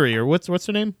Siri, or what's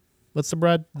her name? What's the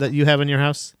broad that you have in your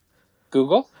house?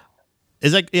 Google?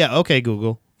 Is that okay,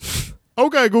 Google.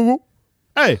 Okay, Google.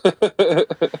 Hey.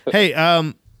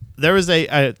 Hey, there was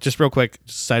just real quick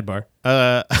sidebar.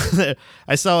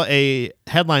 I saw a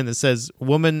headline that says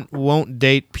woman won't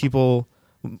date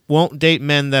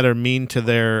men that are mean to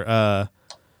their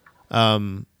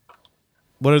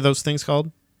what are those things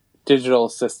called? Digital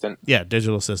assistant. Yeah,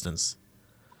 digital assistants.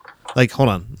 Like, hold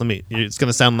on. It's going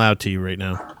to sound loud to you right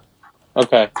now.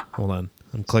 Okay. Hold on.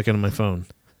 I'm clicking on my phone.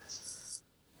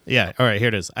 Yeah, all right, here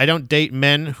it is. I don't date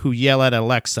men who yell at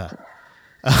Alexa.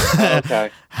 Okay.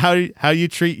 How you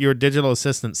treat your digital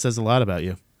assistant says a lot about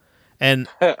you. And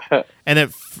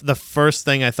the first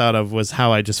thing I thought of was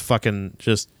how I just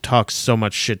talk so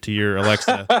much shit to your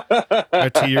Alexa or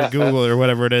to your Google or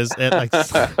whatever it is. And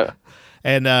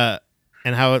how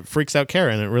it freaks out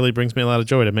Kara, and it really brings me a lot of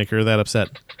joy to make her that upset.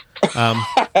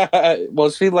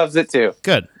 Well, she loves it too.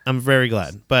 Good. I'm very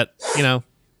glad. But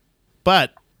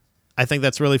I think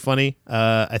that's really funny.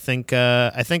 I think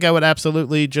I would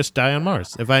absolutely just die on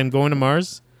Mars. If I'm going to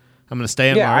Mars, I'm going to stay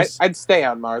on Mars. I'd stay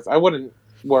on Mars. I wouldn't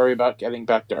worry about getting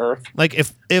back to Earth. Like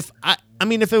if it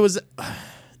was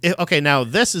okay, now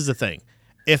this is the thing.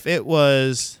 If it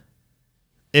was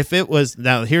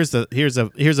now here's a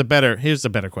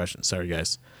better question. Sorry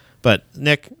guys. But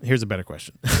Nick, here's a better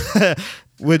question.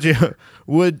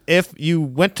 If you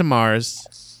went to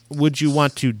Mars, would you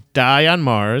want to die on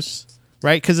Mars?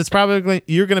 Right? Because it's probably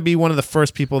you're going to be one of the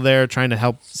first people there trying to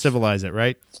help civilize it,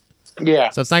 right? Yeah.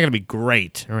 So it's not going to be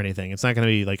great or anything. It's not going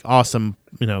to be like awesome,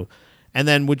 you know. And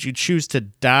then would you choose to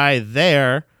die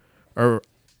there, or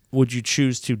would you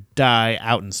choose to die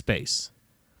out in space?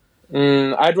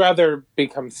 I'd rather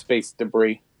become space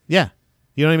debris. Yeah.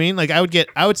 You know what I mean? Like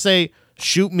I would say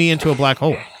shoot me into a black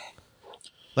hole.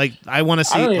 Like I want to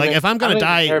see like if I'm going to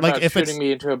die like if shooting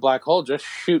me into a black hole, just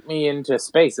shoot me into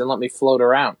space and let me float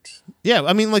around. Yeah,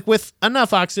 I mean like with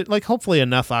enough oxygen, like hopefully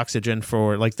enough oxygen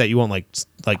for like that you won't like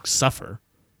suffer.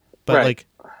 But right. like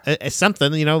it's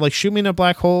something, you know, like shoot me in a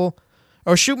black hole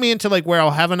or shoot me into like where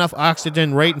I'll have enough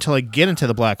oxygen right until I get into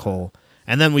the black hole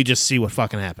and then we just see what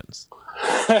fucking happens.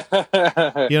 You know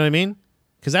what I mean?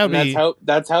 Cuz that would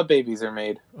that's how babies are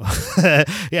made. Yeah,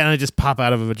 and I just pop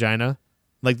out of a vagina.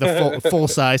 Like the full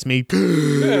size me.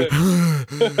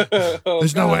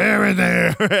 There's no air in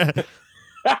there.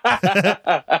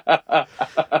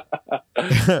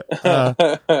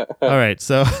 All right.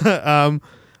 So,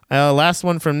 last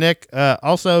one from Nick.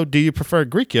 Also, do you prefer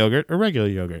Greek yogurt or regular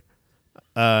yogurt?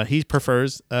 He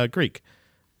prefers Greek.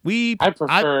 I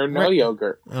prefer no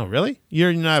yogurt. Oh, really?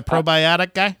 You're not a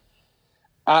probiotic guy?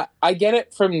 I get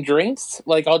it from drinks.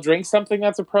 Like, I'll drink something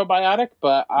that's a probiotic,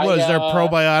 but is there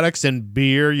probiotics in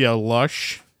beer, you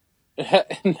lush?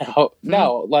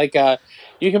 No. Like,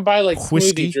 you can buy, like,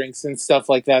 whiskey smoothie drinks and stuff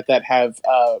like that have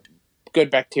good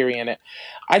bacteria in it.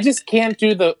 I just can't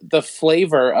do the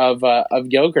flavor of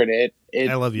yogurt.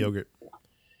 I love yogurt.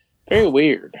 Very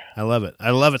weird. I love it.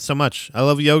 I love it so much. I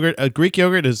love yogurt. Greek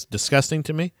yogurt is disgusting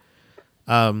to me.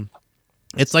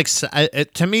 It's like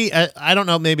to me. I don't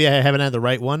know. Maybe I haven't had the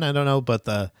right one. I don't know, but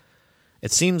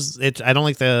it seems I don't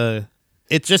like the.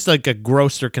 It's just like a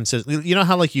grosser consistency. You know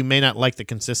how like you may not like the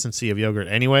consistency of yogurt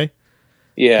anyway.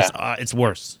 Yeah, it's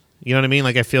worse. You know what I mean?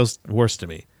 Like it feels worse to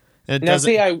me. And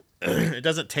it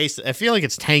doesn't taste. I feel like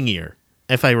it's tangier.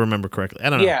 If I remember correctly, I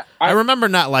don't know. Yeah, I remember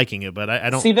not liking it, but I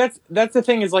don't see. That's the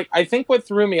thing is like I think what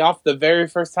threw me off the very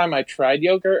first time I tried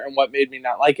yogurt and what made me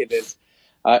not like it is.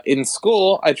 In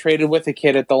school, I traded with a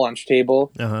kid at the lunch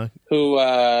table who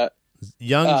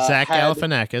young Zach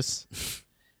Galifianakis.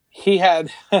 He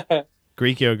had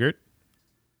Greek yogurt.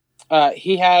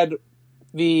 He had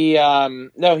he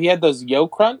had those Yo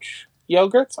Crunch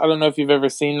yogurts. I don't know if you've ever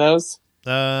seen those.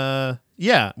 Yeah,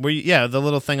 the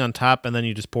little thing on top, and then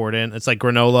you just pour it in. It's like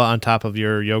granola on top of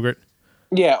your yogurt.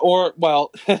 Yeah, or well,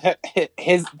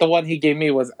 the one he gave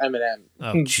me was M&M.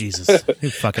 Oh Jesus, you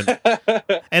fucking!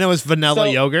 And it was vanilla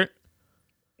yogurt.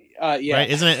 Yeah,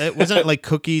 right? Wasn't it like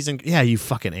cookies and yeah? You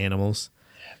fucking animals.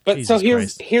 But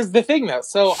Jesus here's the thing though.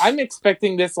 So I'm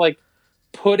expecting this like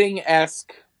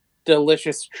pudding-esque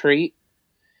delicious treat,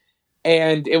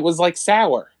 and it was like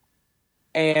sour,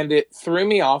 and it threw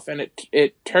me off, and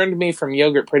it turned me from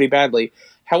yogurt pretty badly.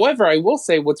 However, I will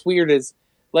say what's weird is.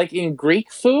 Like in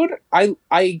Greek food, I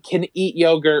can eat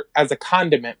yogurt as a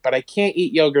condiment, but I can't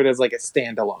eat yogurt as like a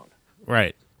standalone.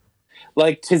 Right.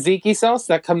 Like tzatziki sauce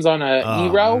that comes on a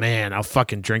gyro. Man, I'll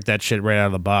fucking drink that shit right out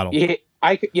of the bottle. Yeah,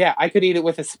 I could eat it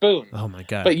with a spoon. Oh my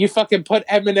god! But you fucking put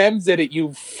M&Ms in it,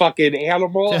 you fucking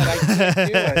animal. And I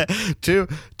can't do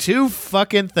it. Two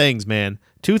fucking things, man.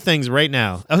 Two things right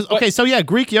now. Okay, so yeah,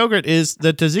 Greek yogurt is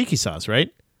the tzatziki sauce, right?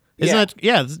 Isn't that?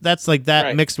 Yeah, that's like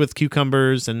that mixed with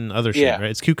cucumbers and other shit,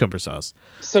 right? It's cucumber sauce.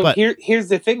 So here's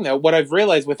the thing, though. What I've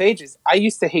realized with ages, I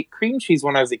used to hate cream cheese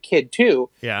when I was a kid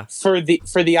too. Yeah. For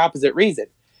the opposite reason,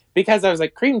 because I was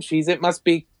like, cream cheese, it must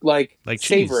be like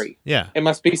savory. Cheese. Yeah. It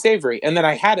must be savory. And then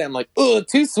I had it. I'm like, oh,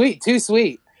 too sweet.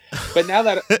 But now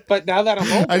that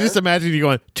I'm older, I just imagine you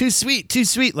going too sweet,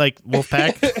 like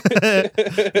Wolfpack.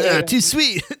 Too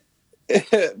sweet.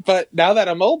 But now that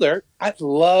I'm older, I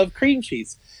love cream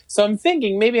cheese. So I'm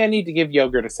thinking maybe I need to give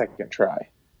yogurt a second try.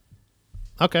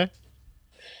 Okay.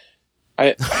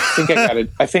 I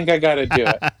think I gotta do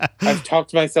it. I've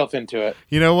talked myself into it.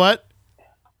 You know what?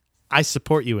 I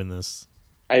support you in this.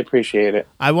 I appreciate it.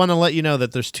 I want to let you know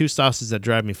that there's two sauces that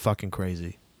drive me fucking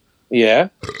crazy. Yeah.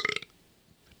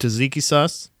 Tzatziki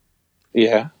sauce.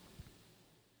 Yeah.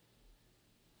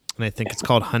 And I think it's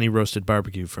called honey roasted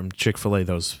barbecue from Chick-fil-A.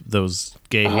 Those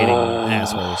gay hating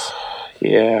assholes.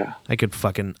 Yeah. I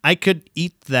could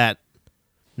eat that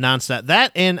nonstop.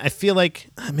 That and I feel like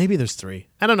maybe there's three.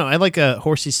 I don't know. I like a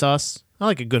horsey sauce. I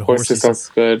like a good horsey sauce.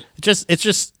 Good. It's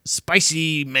just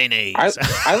spicy mayonnaise. I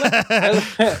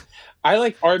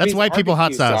like Arby's. That's white people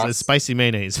hot sauce. Sauce. It's spicy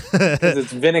mayonnaise because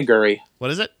it's vinegary. What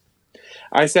is it?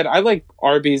 I said I like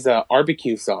Arby's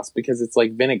barbecue sauce because it's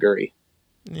like vinegary.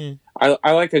 Yeah.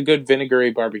 I like a good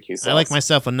vinegary barbecue sauce. I like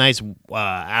myself a nice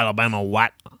Alabama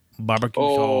white barbecue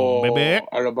sauce, baby.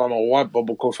 Alabama white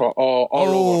barbecue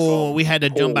sauce. We had the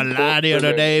jambalaya the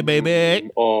other day, baby.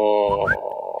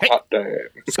 hot damn.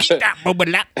 Skeet that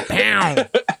boobalap, pow.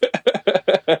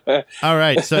 All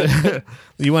right, so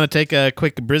you want to take a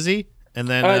quick brizzy? And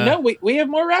then no, we have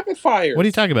more rapid fires. What are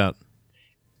you talking about?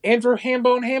 Andrew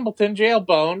Hambone Hamilton,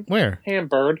 Jailbone. Where?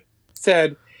 Hambird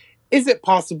said, is it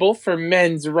possible for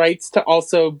men's rights to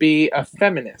also be a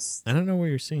feminist? I don't know where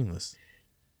you're seeing this.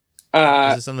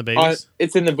 Is this on the babies?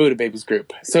 It's in the Buddha Babies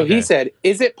group. So he said,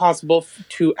 is it possible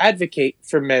to advocate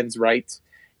for men's rights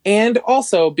and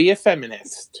also be a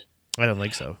feminist? I don't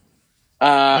think so.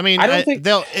 I mean, I don't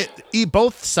think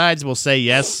both sides will say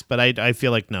yes, but I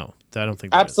feel like no. I don't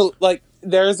think absolutely. Like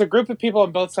there's a group of people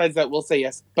on both sides that will say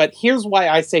yes, but here's why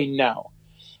I say no: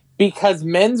 because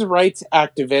men's rights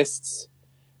activists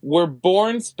were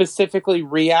born specifically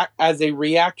as a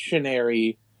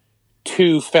reactionary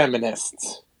to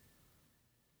feminists.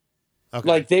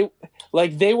 Okay.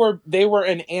 They were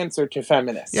an answer to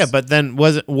feminists. Yeah, but then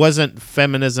wasn't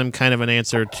feminism kind of an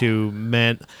answer to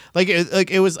men?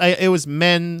 It was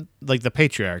men, like the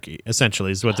patriarchy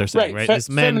essentially is what they're saying, right? It's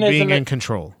men being in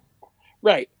control.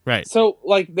 Right. So,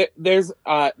 there's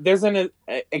an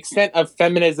extent of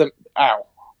feminism. Ow!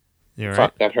 You're Fuck,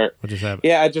 right. that hurt. What just happened?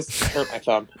 Yeah, I just hurt my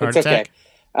thumb. Heart it's attack?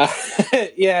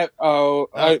 Okay. Yeah.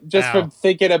 Just ow. from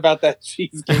thinking about that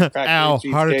cheesecake factory. Ow!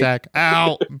 Heart attack!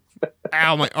 Ow!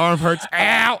 Ow! My arm hurts!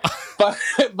 Ow!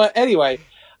 But anyway,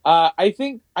 I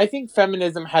think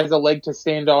feminism has a leg to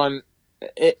stand on,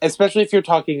 especially if you're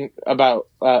talking about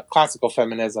classical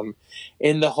feminism.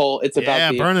 In the whole, it's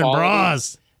about the burning equality.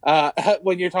 bras.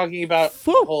 When you're talking about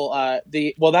the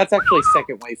whole that's actually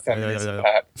second wave feminism.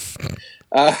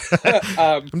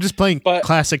 I'm just playing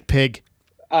classic pig.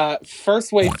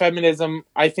 First wave feminism,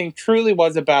 I think, truly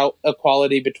was about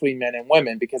equality between men and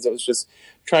women because it was just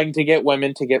trying to get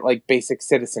women to get like basic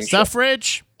citizenship.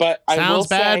 Suffrage, but sounds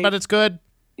bad, but it's good.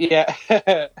 Yeah.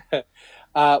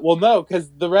 Well, no, because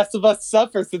the rest of us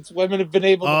suffer since women have been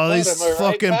able to vote. These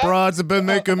fucking broads have been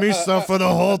making me suffer the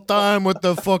whole time with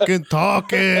the fucking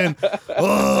talking.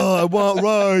 Oh, I want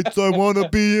rights. I want to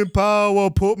be in power.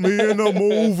 Put me in the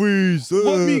movies.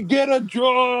 Let me get a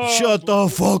job. Shut the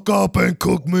fuck up and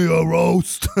cook me a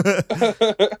roast.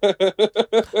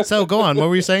 So go on. What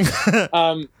were you saying?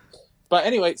 But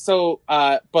anyway,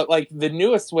 but like the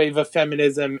newest wave of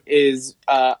feminism is,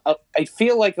 I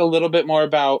feel like a little bit more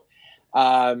about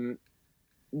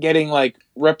getting like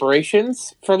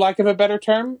reparations, for lack of a better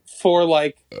term, for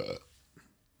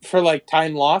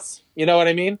time loss. You know what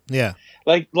I mean? Yeah.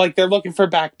 Like they're looking for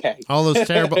back pay. All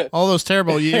those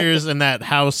terrible years in that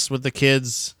house with the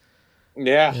kids.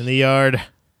 Yeah. In the yard,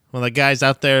 when the guy's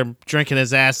out there drinking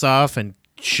his ass off and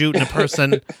shooting a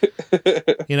person.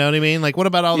 You know what I mean? Like, what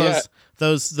about all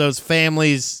those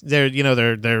families? They're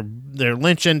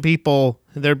lynching people.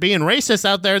 They're being racist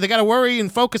out there. They got to worry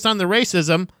and focus on the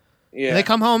racism. Yeah. And they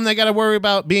come home. They got to worry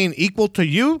about being equal to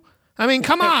you. I mean,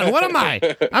 come on. What am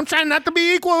I? I'm trying not to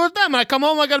be equal with them. I come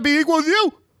home. I got to be equal with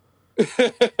you.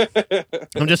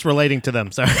 I'm just relating to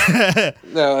them. Sorry.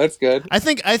 No, that's good. I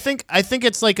think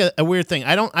it's like a weird thing.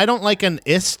 I don't like an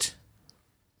ist.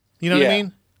 You know what I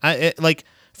mean? Like,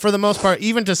 for the most part,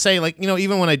 even to say, like,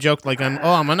 even when I joke, like,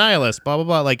 I'm a nihilist, blah, blah,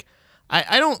 blah, like,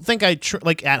 I don't think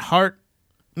like, at heart,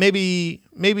 maybe,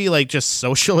 like, just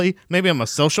socially, maybe I'm a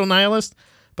social nihilist,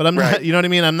 but I'm not, you know what I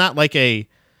mean? I'm not,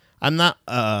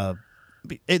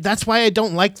 that's why I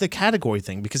don't like the category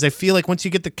thing, because I feel like once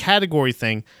you get the category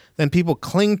thing, then people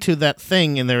cling to that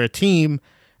thing, and they're a team,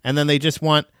 and then they just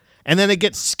want, and then it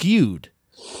gets skewed.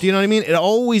 Do you know what I mean? It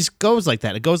always goes like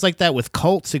that. It goes like that with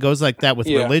cults. It goes like that with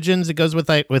religions. It goes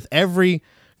with every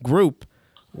group.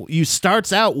 You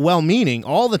starts out well-meaning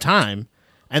all the time,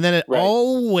 and then it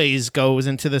always goes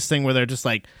into this thing where they're just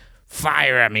like,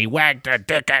 fire at me, wag the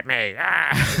dick at me.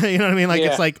 Ah. You know what I mean? Like,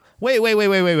 it's like, wait.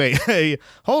 Hey,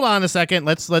 hold on a second.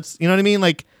 Let's, you know what I mean?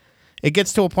 Like, it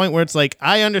gets to a point where it's like,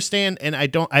 I understand, and I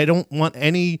don't want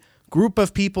any group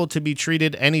of people to be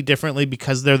treated any differently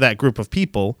because they're that group of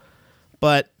people.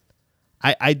 But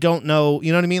I don't know,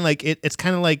 you know what I mean? Like, it's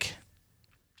kind of like,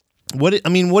 what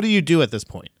do you do at this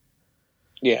point?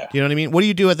 Yeah. You know what I mean? What do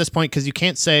you do at this point? Because you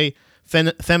can't say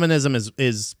feminism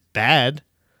is bad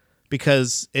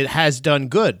because it has done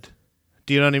good.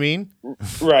 Do you know what I mean?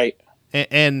 Right.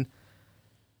 And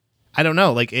I don't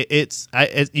know. Like,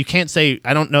 you can't say,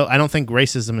 I don't know. I don't think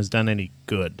racism has done any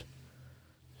good.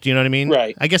 Do you know what I mean?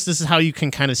 Right. I guess this is how you can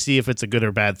kind of see if it's a good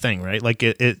or bad thing, right? Like,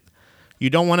 you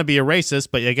don't want to be a racist,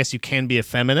 but I guess you can be a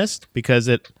feminist because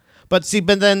but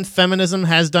then feminism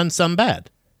has done some bad.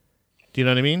 Do you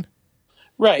know what I mean?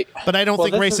 Right. But I don't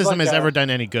think racism has ever done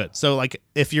any good. So, like,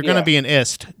 if you're going to be an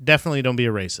ist, definitely don't be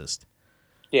a racist.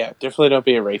 Yeah, definitely don't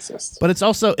be a racist. But it's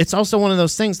also one of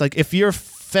those things, like, if you're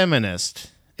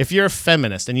feminist, if you're a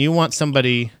feminist and you want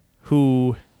somebody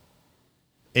who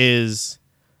is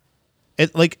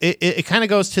it kind of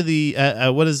goes to the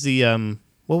what is the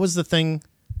what was the thing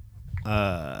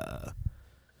the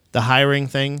hiring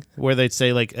thing where they'd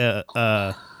say like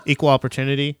equal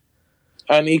opportunity,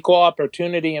 an equal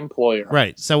opportunity employer,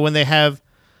 right? So when they have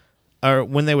or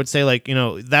when they would say like, you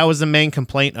know, that was the main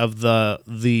complaint of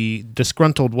the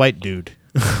disgruntled white dude.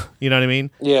 You know what I mean?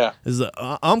 Yeah. Is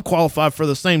I'm qualified for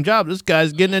the same job. This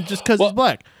guy's getting it just because he's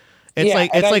black. It's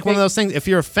like one of those things. If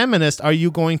you're a feminist, are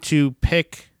you going to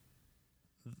pick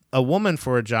a woman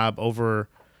for a job over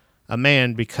a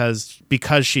man because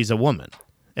she's a woman?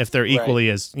 If they're equally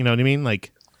as, you know what I mean?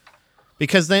 Like,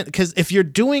 because if you're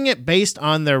doing it based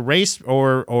on their race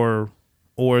or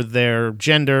their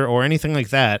gender or anything like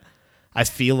that, I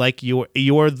feel like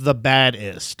you're the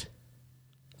baddest.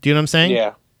 Do you know what I'm saying?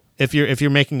 Yeah. If you're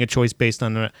making a choice based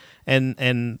on that,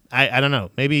 and I don't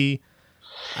know, maybe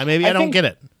I don't get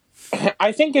it.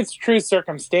 I think it's true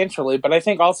circumstantially, but I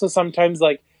think also sometimes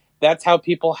like that's how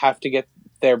people have to get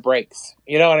their breaks.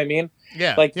 You know what I mean?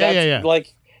 Yeah. Like yeah.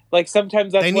 Like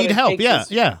sometimes that's they what need it help.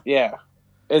 takes Yeah.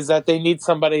 Is that they need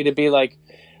somebody to be like,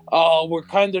 oh, we're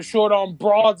kind of short on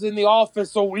broads in the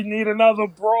office, so we need another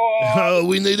broad. Oh,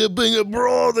 we need to bring a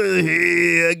broad in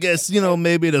here. I guess, you know,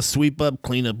 maybe to sweep up,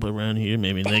 clean up around here.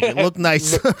 Maybe make it look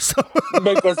nice.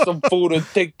 Make us some food and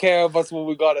take care of us when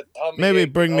we got a tummy. Maybe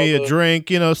bring me a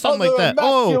drink, you know, something like that.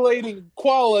 Emasculating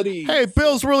qualities. Hey,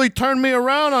 Bill's really turned me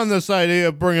around on this idea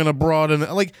of bringing a broad in.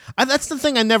 Like, that's the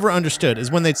thing I never understood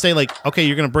is when they'd say, like, okay,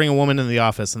 you're going to bring a woman in the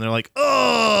office, and they're like,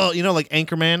 oh, you know, like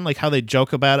Anchorman, like how they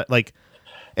joke about it. Like,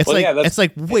 it's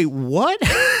like, wait, what?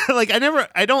 Like,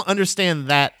 I don't understand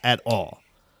that at all.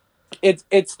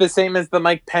 It's the same as the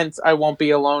Mike Pence, I won't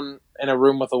be alone in a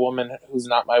room with a woman who's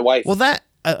not my wife. Well, that,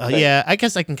 yeah, I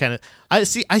guess I can kind of, I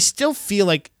still feel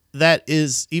like that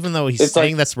is, even though he's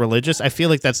saying that's religious, I feel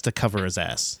like that's to cover his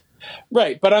ass.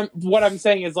 Right, but what I'm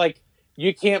saying is, like,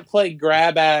 you can't play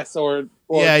grab ass or talk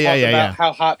about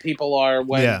how hot people are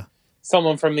when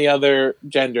someone from the other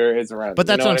gender is around. But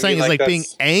that's what I'm saying is like being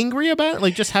angry about it.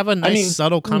 Like, just have a nice,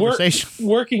 subtle conversation.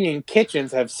 Working in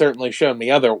kitchens have certainly shown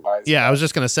me otherwise. Yeah, I was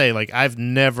just gonna say, like, I've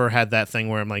never had that thing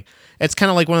where I'm like, it's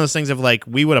kind of like one of those things of like,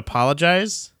 we would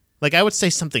apologize. Like, I would say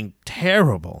something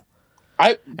terrible,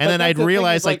 and then I'd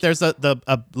realize like there's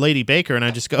a lady baker, and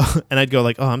I just go and I'd go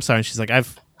like, oh, I'm sorry. And she's like,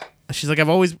 I've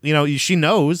always, you know, she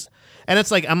knows, and it's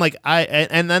like I'm like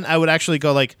and then I would actually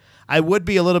go like, I would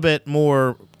be a little bit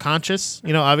more conscious,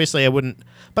 you know. Obviously, I wouldn't,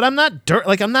 but I'm not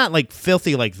I'm not like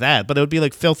filthy like that. But it would be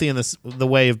like filthy in the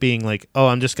way of being like, oh,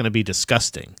 I'm just gonna be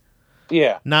disgusting.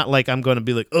 Yeah. Not like I'm gonna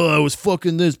be like, oh, I was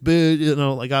fucking this bitch, you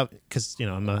know, like because you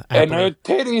know I'm a. And her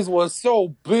titties were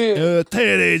so big. Her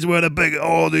titties were the big.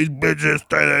 All these bitches,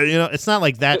 you know, it's not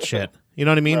like that shit. You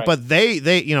know what I mean? Right. But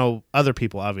they, you know, other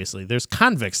people, obviously. There's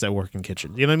convicts that work in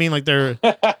kitchens. You know what I mean? Like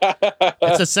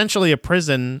it's essentially a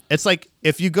prison. It's like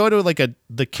if you go to like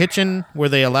the kitchen where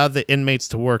they allow the inmates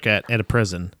to work at a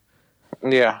prison.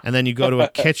 Yeah. And then you go to a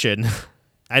kitchen.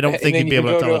 I don't think you'd be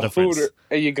able to tell the difference.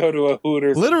 And you go to a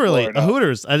Hooters. Literally, a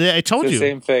Hooters. I told you.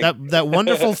 Same thing. That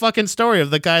wonderful fucking story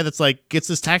of the guy that's like, gets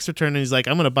his tax return and he's like,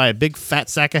 I'm going to buy a big fat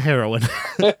sack of heroin.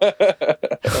 I'm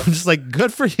just like,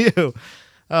 good for you.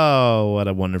 Oh, what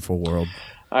a wonderful world.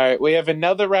 All right, we have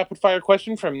another rapid-fire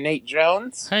question from Nate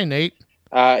Jones. Hi, Nate.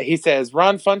 He says,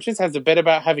 Ron Funches has a bit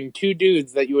about having two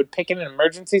dudes that you would pick in an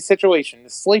emergency situation to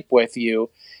sleep with you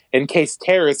in case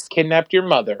terrorists kidnapped your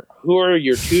mother. Who are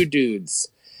your two dudes?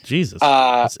 Jesus,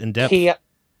 that's in-depth.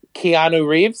 Keanu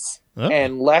Reeves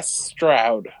and Les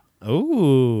Stroud.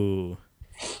 Ooh.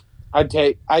 I'd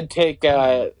take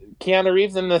Keanu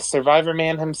Reeves and the Survivor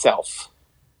Man himself.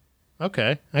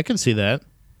 Okay, I can see that.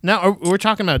 Now, we're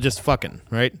talking about just fucking,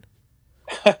 right?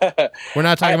 We're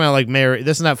not talking about like marry.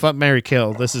 This is not fuck, marry,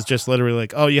 kill. This is just literally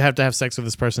like, oh, you have to have sex with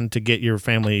this person to get your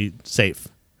family safe.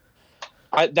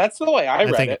 That's the way I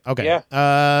read it. Okay.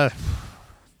 Yeah.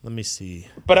 Let me see.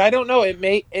 But I don't know. It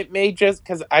may just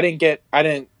because I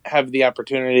didn't have the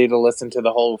opportunity to listen to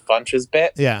the whole Funches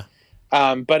bit. Yeah.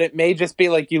 But it may just be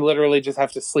like you literally just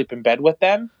have to sleep in bed with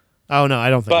them. Oh no, I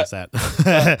don't think it's that.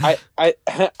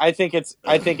 I think it's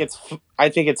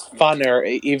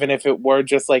funner, even if it were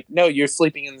just like, no, you're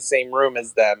sleeping in the same room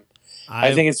as them.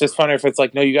 I think it's just funner if it's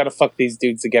like, no, you got to fuck these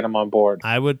dudes to get them on board.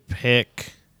 I would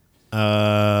pick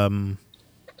Will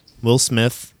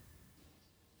Smith.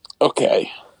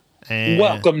 Okay. And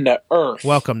Welcome to Earth.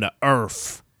 Welcome to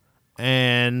Earth.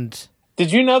 And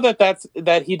did you know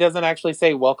that he doesn't actually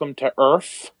say welcome to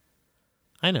Earth?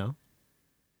 I know.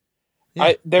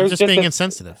 Yeah, there's just being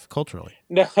insensitive culturally.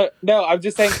 No, I'm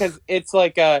just saying because it's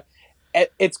like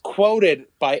it's quoted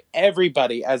by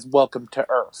everybody as "Welcome to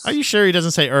Earth." Are you sure he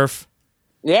doesn't say Earth?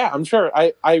 Yeah, I'm sure.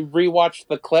 I rewatched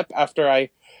the clip after I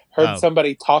heard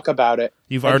somebody talk about it.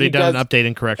 You've already done an update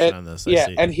and correction on this. Yeah,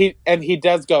 I see. and he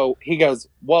goes,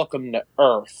 "Welcome to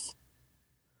Earth."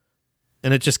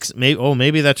 And it just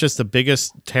maybe that's just the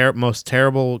biggest most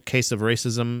terrible case of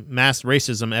racism, mass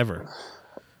racism ever.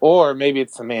 Or maybe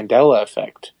it's the Mandela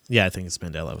effect. Yeah, I think it's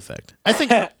Mandela effect. I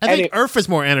think Earth is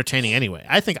more entertaining anyway.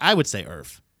 I think I would say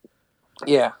Earth.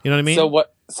 Yeah. You know what I mean?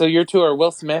 So your two are Will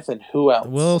Smith and who else?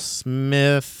 Will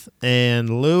Smith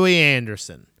and Louis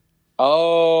Anderson.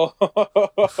 Oh.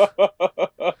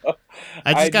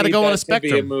 I just got to go on a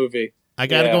spectrum. To be a movie. I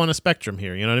got to go on a spectrum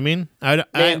here. You know what I mean?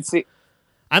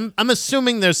 I'm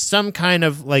assuming there's some kind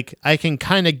of like I can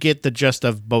kind of get the gist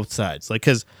of both sides, like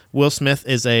because Will Smith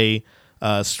is a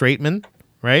straight man,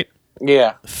 right?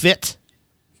 Yeah, fit,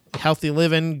 healthy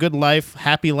living, good life,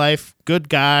 happy life, good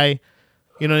guy.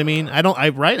 You know what I mean?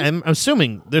 I'm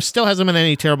assuming there still hasn't been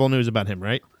any terrible news about him,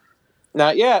 right?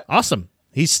 Not yet. Awesome.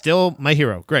 He's still my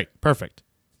hero. Great, perfect.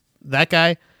 That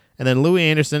guy, and then Louis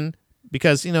Anderson,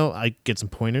 because I get some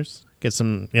pointers. Get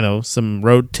some, some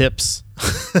road tips.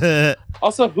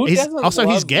 Also,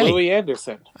 he's gay. Louis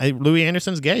Anderson. Louis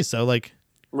Anderson's gay, so like.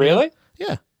 Really?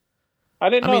 Yeah. I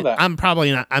didn't know that. I'm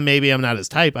probably not. Maybe I'm not his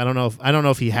type. I don't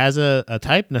know if he has a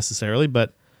type necessarily,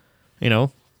 but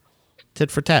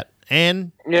tit for tat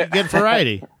and good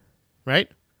variety, right?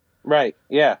 Right.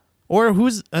 Yeah. Or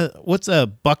what's a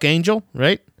Buck Angel,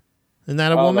 right? Isn't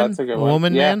that a woman? That's a good one. A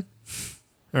woman, man,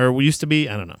 or used to be?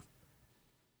 I don't know.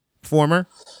 Former.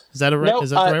 Is that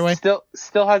is that the right way?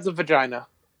 Still has a vagina.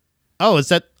 Oh, is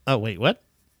that? Oh, wait, what?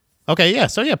 Okay, yeah.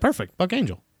 So yeah, perfect. Buck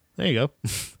Angel. There you go.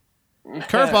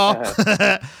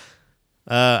 Curveball.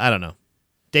 I don't know.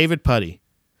 David Puddy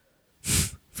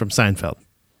from Seinfeld.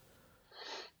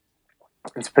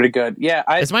 It's pretty good. Yeah.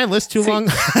 Is my list too long?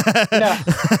 No.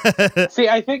 See,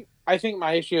 I think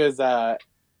my issue is, I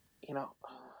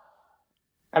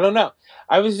don't know.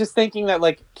 I was just thinking that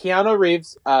like Keanu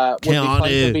Reeves would be fun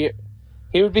to be.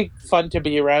 He would be fun to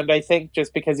be around, I think,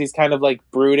 just because he's kind of like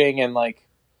brooding and like,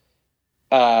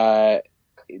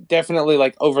 definitely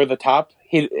like over the top.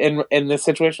 In this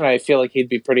situation, I feel like he'd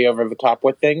be pretty over the top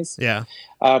with things. Yeah.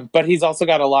 But he's also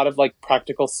got a lot of like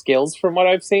practical skills from what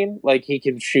I've seen. Like he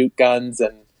can shoot guns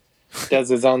and does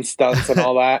his own stunts and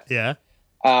all that. Yeah.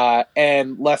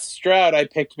 And Les Stroud I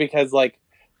picked because like,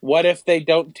 what if they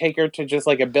don't take her to just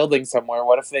like a building somewhere?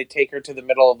 What if they take her to the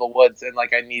middle of the woods and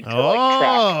like I need to like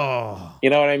track?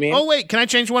 You know what I mean? Oh wait, can I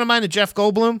change one of mine to Jeff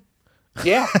Goldblum?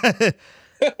 Yeah. I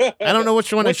don't know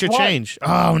which one I should change.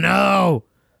 Oh no.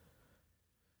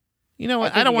 You know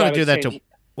what? I don't want to do that to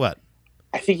what?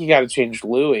 I think you got to change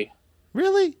Louis.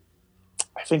 Really?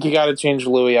 I think you got to change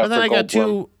Louis up. And then I got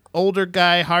two older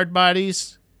guy hard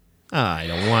bodies. I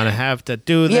don't want to have to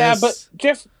do this. Yeah, but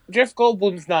Jeff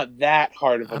Goldblum's not that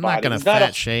hard of a body. I'm not going to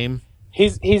fat shame.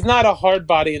 He's not a hard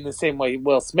body in the same way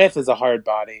Will Smith is a hard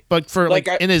body. But for like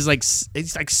in his like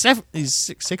he's like he's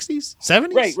 60s,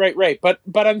 70s. Right.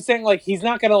 But I'm saying like he's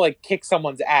not going to like kick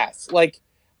someone's ass. Like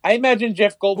I imagine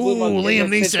Jeff Goldblum. Ooh, Liam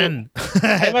Neeson.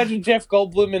 I imagine Jeff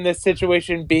Goldblum in this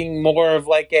situation being more of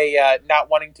like a not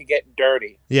wanting to get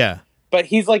dirty. Yeah. But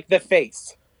he's like the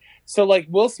face. So like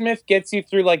Will Smith gets you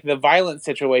through like the violent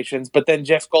situations, but then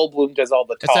Jeff Goldblum does all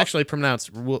the talk. It's actually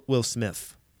pronounced Will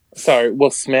Smith. Sorry,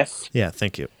 Will Smith. Yeah,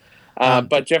 thank you.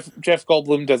 But Jeff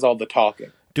Goldblum does all the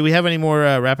talking. Do we have any more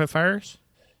rapid fires?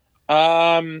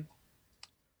 No,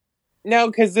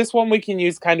 because this one we can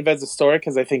use kind of as a story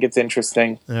because I think it's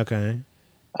interesting. Okay.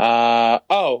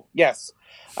 Oh, yes.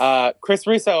 Chris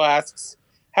Russo asks,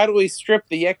 how do we strip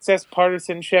the excess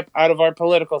partisanship out of our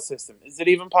political system? Is it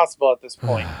even possible at this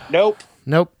point? Nope.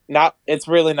 It's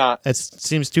really not. It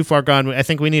seems too far gone. I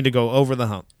think we need to go over the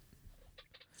hump.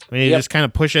 We need to just kind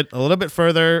of push it a little bit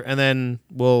further, and then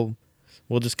we'll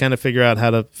just kind of figure out how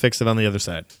to fix it on the other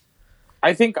side.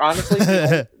 I think honestly,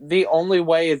 the only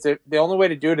way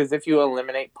to do it is if you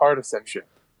eliminate partisanship.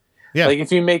 Yeah. Like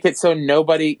if you make it so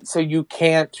you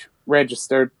can't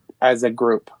register as a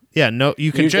group. Yeah, no,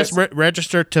 you can just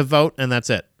register to vote, and that's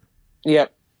it.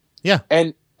 Yep. Yeah.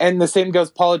 And the same goes.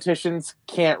 Politicians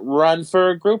can't run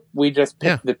for a group. We just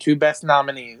pick the two best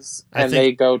nominees, and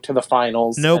they go to the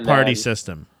finals. No party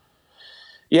system.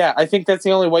 Yeah, I think that's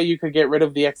the only way you could get rid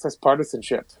of the excess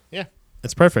partisanship. Yeah,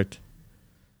 it's perfect.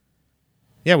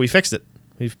 Yeah, we fixed it.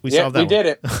 We solved that. We did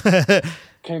it.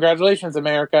 Congratulations,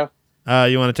 America.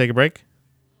 You want to take a break?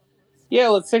 Yeah,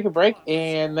 let's take a break,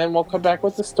 and then we'll come back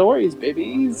with the stories,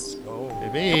 babies. Oh,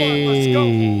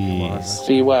 babies.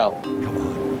 Be well. Come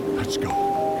on, let's go.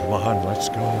 Come on, let's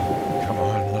go. Come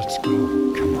on, let's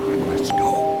go. Come on, let's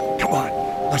go. Come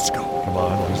on, let's go. Come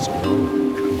on, let's go. Come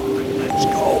on, let's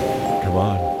go. Come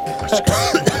on, let's go.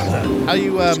 Come on. How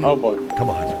you Oh boy. Come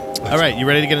on. All right, you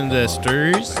ready to get into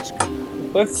stirs? Let's go.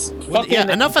 Let's Well, fucking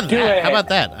yeah, enough of do that. it. How about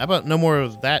that? How about no more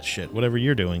of that shit? Whatever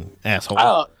you're doing, asshole.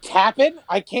 Oh, tapping?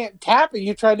 I can't tap. Are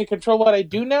you trying to control what I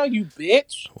do now, you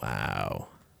bitch? Wow.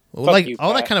 Well, Fuck like you, all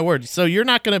that Pat. kind of word. So you're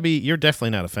not going to be. You're definitely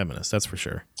not a feminist. That's for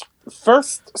sure.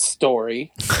 First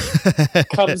story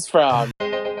comes from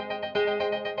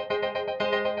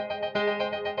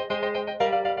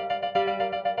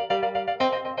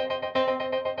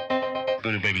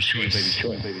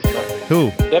Who?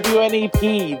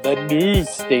 WNEP, the news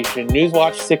station,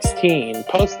 Newswatch 16,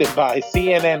 posted by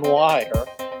CNN Wire.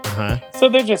 Huh? So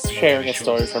they're just sharing a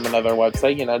story from another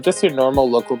website, just your normal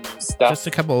local news stuff. Just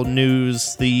a couple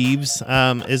news thieves.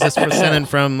 Is this presented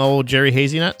from old Jerry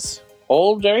Hazynuts?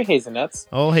 Old Jerry Hazelnuts.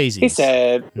 Old Hazy. He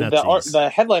said Nutsies. the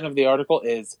headline of the article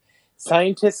is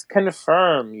 "Scientists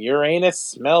confirm Uranus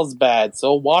smells bad,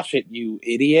 so wash it, you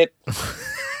idiot."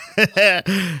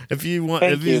 If you want,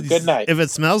 Thank you. Good night. If it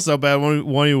smells so bad, why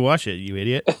don't you wash it, you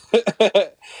idiot?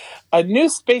 A new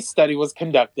space study was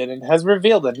conducted and has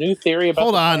revealed a new theory about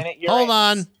Hold the on. planet Uranus. Hold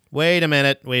on. Wait a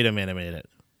minute.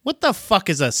 What the fuck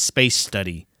is a space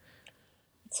study?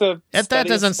 That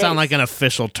doesn't sound like an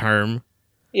official term.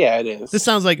 Yeah, it is. This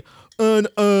sounds like on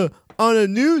a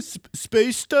new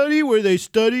space study where they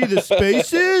study the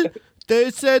spaces.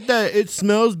 They said that it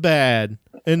smells bad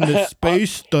in the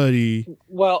space study.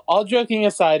 Well, all joking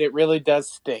aside, it really does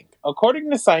stink. According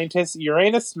to scientists,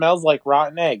 Uranus smells like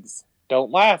rotten eggs.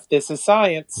 Don't laugh, this is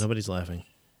science. Nobody's laughing.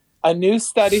 A new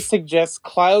study suggests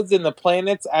clouds in the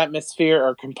planet's atmosphere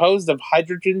are composed of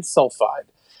hydrogen sulfide,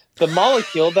 the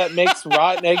molecule that makes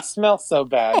rotten eggs smell so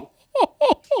bad.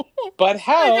 But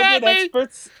how did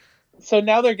experts... So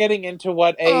now they're getting into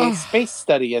what a space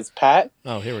study is, Pat.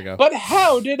 Oh, here we go. But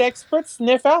how did experts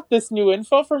sniff out this new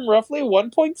info from roughly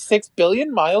 1.6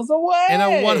 billion miles away? In a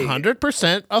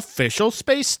 100% official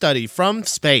space study from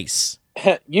space.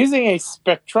 Using a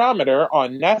spectrometer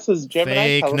on NASA's Gemini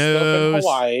Fake telescope in news.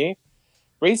 Hawaii,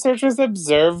 researchers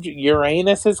observed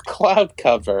Uranus's cloud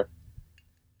cover.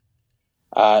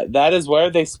 That is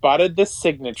where they spotted the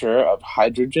signature of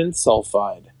hydrogen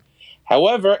sulfide.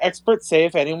 However, experts say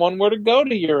if anyone were to go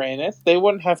to Uranus, they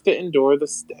wouldn't have to endure the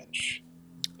stench.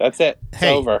 That's it. It's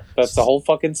Hey. over. That's the whole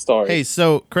fucking story. Hey,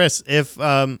 so Chris, if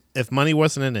money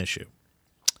wasn't an issue,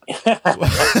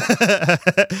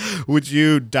 would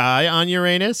you die on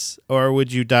Uranus or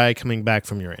would you die coming back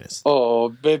from Uranus? Oh,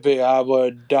 baby, I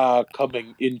would die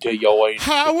coming into Uranus.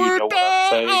 I if you know would what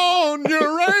I'm saying. die on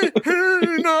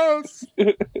Uranus,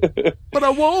 but I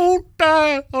won't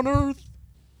die on Earth.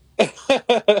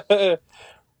 No,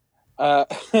 I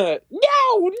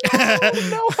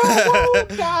won't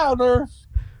die on Earth.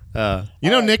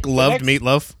 Nick loved next-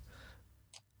 Meatloaf.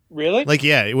 Really? Like,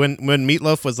 yeah, when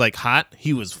Meatloaf was like hot,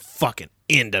 he was fucking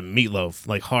into Meatloaf,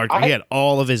 like hardcore. He had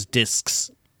all of his discs.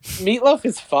 Meatloaf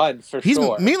is fun for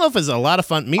sure. Meatloaf is a lot of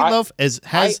fun. Meatloaf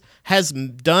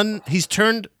he's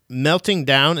turned melting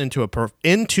down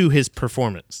into his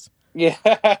performance. Yeah,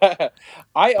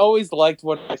 I always liked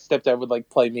when my stepdad would like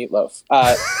play Meatloaf.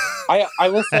 I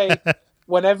will say,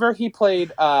 whenever he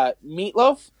played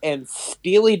Meatloaf and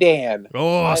Steely Dan.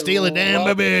 Oh, Steely Dan,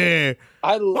 loved baby!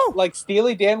 like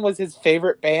Steely Dan was his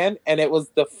favorite band, and it was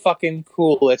the fucking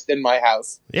coolest in my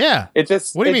house. Yeah, It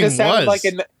just What do you mean sounded was?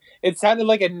 it sounded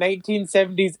like a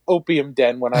 1970s opium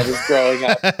den when I was growing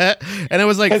up. and it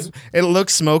was like it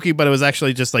looked smoky, but it was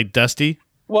actually just like dusty.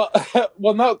 Well,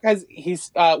 no, because he's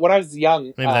when I was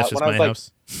young. Maybe that's just when I my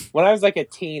was house. when I was like a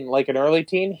teen, like an early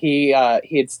teen, he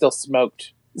had still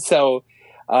smoked, so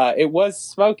it was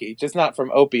smoky, just not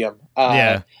from opium.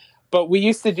 Yeah. But we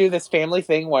used to do this family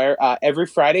thing where every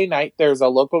Friday night there's a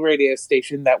local radio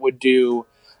station that would do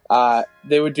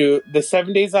they would do the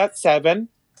 70s at 7,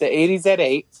 the 80s at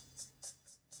 8,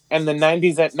 and the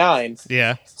 90s at 9.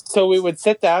 Yeah. So we would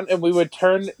sit down and we would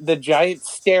turn the giant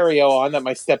stereo on that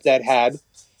my stepdad had,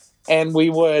 and we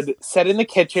would sit in the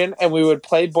kitchen and we would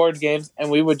play board games and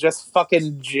we would just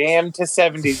fucking jam to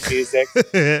 70s music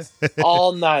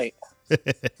all night.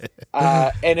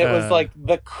 And it was like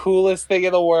the coolest thing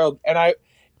in the world. And I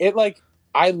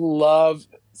love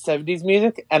 70s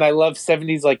music, and I love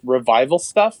 70s like revival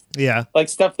stuff. Yeah. Like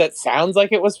stuff that sounds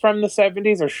like it was from the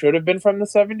 70s or should have been from the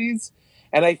 70s.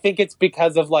 And I think it's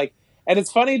because of like, and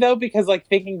it's funny though, because like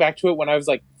thinking back to it when I was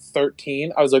like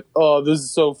 13, I was like, oh, this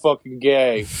is so fucking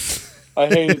gay. I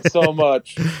hate it so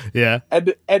much. Yeah.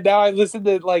 And now I listen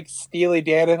to like Steely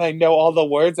Dan and I know all the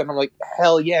words and I'm like,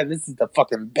 hell yeah, this is the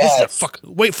fucking best.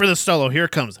 Wait for the solo. Here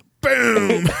it comes.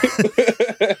 Boom.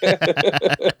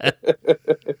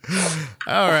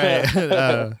 All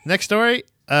right. Next story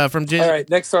from All right,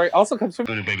 next story also comes from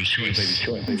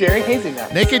Jerry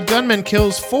Hazelnut. Naked gunman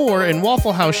kills 4 in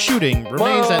Waffle House shooting,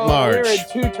 remains at large. We're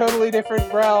in 2 totally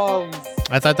different realms.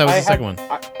 I thought that was the second one.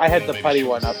 I had the putty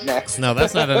one up next. No,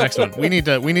 that's not the next one. We need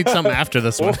something after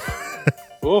this one.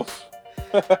 Oof.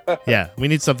 Yeah, we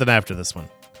need something after this one.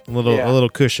 A little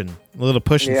cushion, a little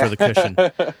pushing for the cushion.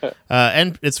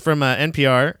 And it's from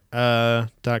NPR.com.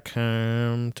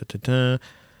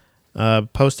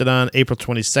 Posted on April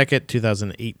 22nd,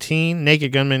 2018.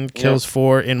 Naked gunman kills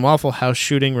 4 in Waffle House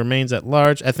shooting, remains at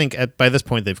large. I think by this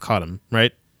point they've caught him,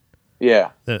 right?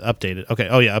 Yeah. They're updated. Okay.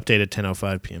 Oh yeah, updated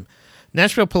 10:05 p.m.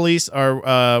 Nashville police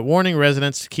are warning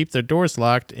residents to keep their doors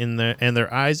locked and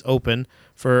their eyes open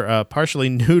for a partially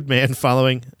nude man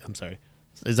following. I'm sorry.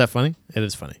 Is that funny? It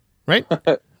is funny, right?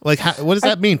 Like, what does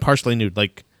that mean? Partially nude,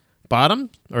 like bottom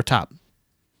or top?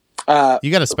 You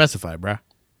got to specify, bruh.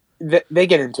 They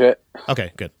get into it.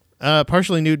 Okay, good.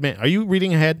 Partially nude man. Are you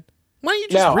reading ahead? Why don't you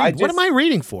just read? What am I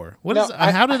reading for?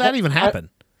 How did that even happen?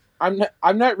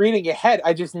 I'm not reading ahead.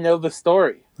 I just know the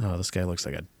story. Oh, this guy looks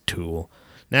like a tool.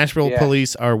 Nashville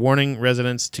police are warning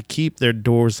residents to keep their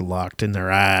doors locked and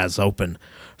their eyes open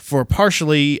for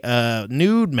partially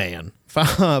nude man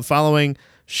following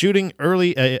shooting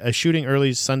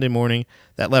early Sunday morning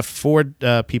that left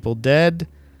 4 people dead.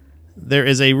 There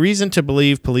is a reason to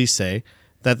believe, police say,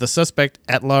 that the suspect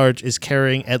at large is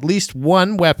carrying at least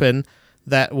one weapon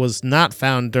that was not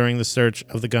found during the search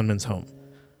of the gunman's home.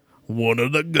 One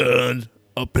of the guns,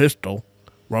 a pistol,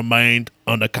 remained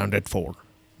unaccounted for.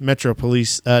 Nashville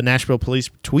police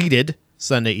tweeted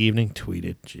Sunday evening.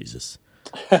 Jesus.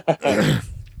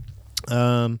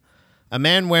 A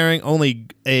man wearing only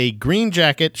a green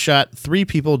jacket shot 3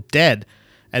 people dead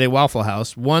at a Waffle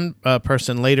House. One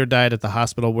person later died at the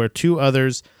hospital, where 2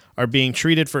 others are being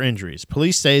treated for injuries.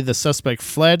 Police say the suspect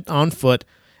fled on foot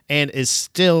and is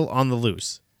still on the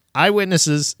loose.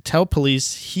 Eyewitnesses tell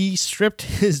police he stripped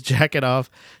his jacket off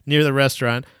near the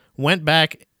restaurant, went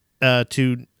back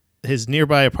to his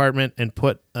nearby apartment, and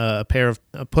put on a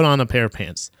pair of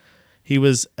pants. He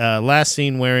was last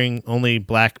seen wearing only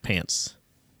black pants.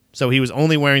 So he was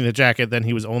only wearing the jacket, then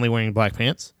he was only wearing black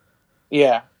pants?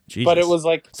 Yeah. Jesus. But it was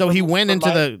like... So he went into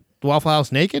the Waffle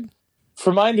House naked?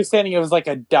 From my understanding, it was like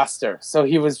a duster. So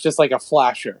he was just like a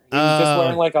flasher. He was just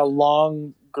wearing like a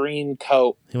long green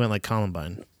coat. He went like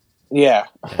Columbine. Yeah.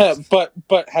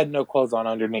 but had no clothes on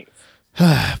underneath.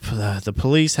 The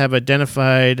police have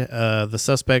identified the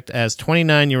suspect as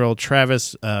 29-year-old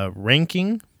Travis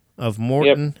Ranking of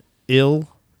Morton,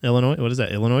 Illinois. What is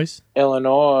that, Illinois?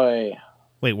 Illinois.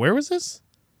 Wait, where was this?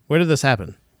 Where did this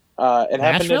happen? It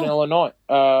happened in Illinois.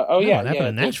 It happened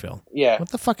in Nashville. Yeah. What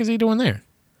the fuck is he doing there?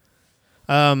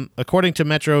 According to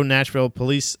Metro Nashville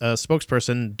Police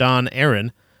spokesperson Don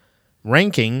Aaron,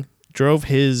 Ranking drove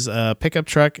his pickup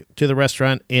truck to the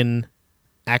restaurant in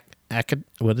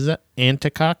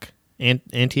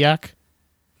Antioch,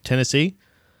 Tennessee,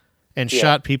 and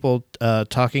shot people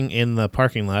talking in the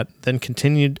parking lot. Then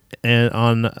continued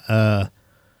on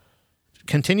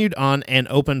and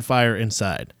opened fire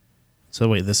inside. So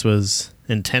wait, this was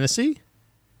in Tennessee?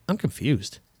 I'm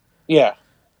confused. Yeah.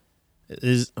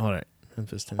 All right.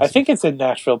 Memphis, Tennessee. I think it's in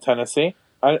Nashville, Tennessee.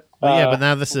 But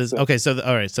now this is okay. So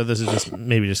all right. So this is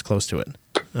just close to it.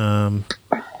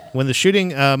 When the shooting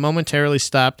momentarily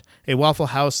stopped, a Waffle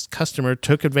House customer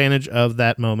took advantage of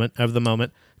the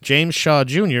moment. James Shaw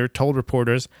Jr. told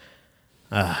reporters,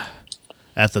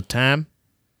 "At the time,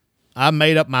 I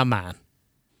made up my mind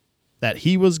that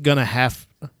he was gonna have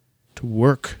to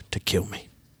work to kill me.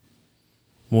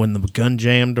 When the gun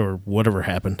jammed or whatever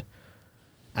happened,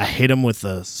 I hit him with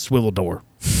a swivel door."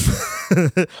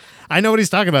 I know what he's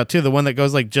talking about too. The one that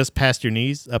goes like just past your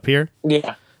knees up here.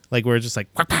 Yeah. Like where it's just like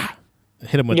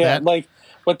hit him with that. Yeah, like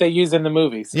what they use in the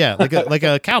movies. Yeah, like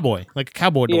a cowboy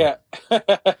door. Yeah.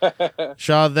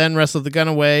 Shaw then wrestled the gun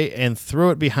away and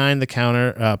threw it behind the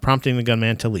counter, prompting the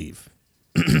gunman to leave.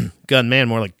 Gunman,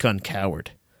 more like gun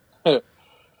coward.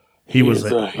 He was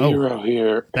the hero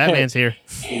here. Batman's here.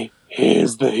 He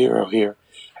is the hero here.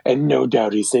 And no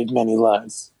doubt he saved many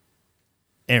lives.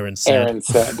 Aaron said.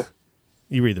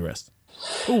 You read the rest.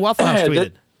 Ooh, Waffle House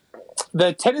tweeted.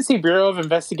 The Tennessee Bureau of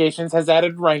Investigations has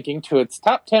added Ranking to its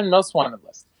top 10 most wanted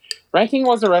list. Ranking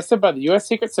was arrested by the U.S.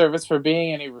 Secret Service for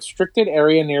being in a restricted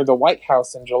area near the White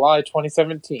House in July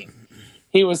 2017.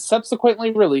 He was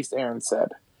subsequently released, Aaron said.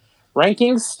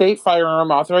 Ranking's state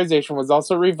firearm authorization was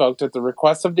also revoked at the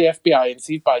request of the FBI and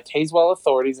seized by Tazewell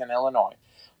authorities in Illinois.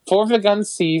 4 of the guns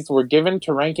seized were given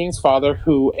to Ranking's father,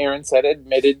 who, Aaron said,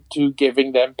 admitted to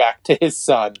giving them back to his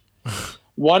son.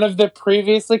 One of the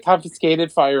previously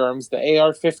confiscated firearms, the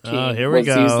AR-15, was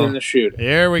used in the shooting.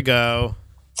 Here we go.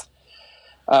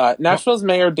 Nashville's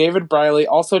Mayor David Briley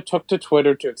also took to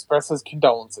Twitter to express his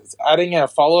condolences, adding in a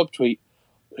follow-up tweet,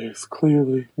 "There's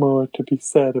clearly more to be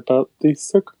said about these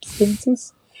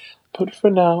circumstances, but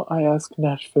for now I ask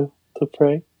Nashville to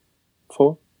pray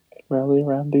for and rally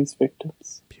around these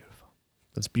victims." Beautiful.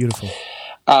 That's beautiful.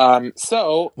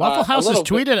 So Waffle House has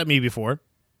tweeted at me before.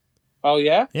 Oh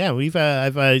yeah? Yeah,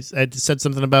 I've said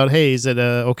something about, hey, is it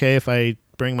okay if I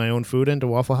bring my own food into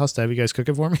Waffle House to have you guys cook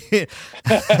it for me? And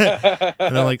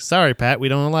they're like, sorry, Pat, we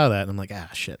don't allow that. And I'm like,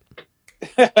 shit.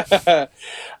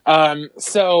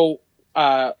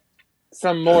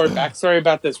 Some more backstory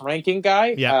about this Ranking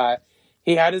guy. Yeah.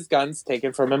 He had his guns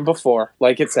taken from him before.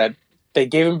 Like it said, they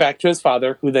gave him back to his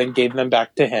father, who then gave them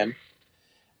back to him.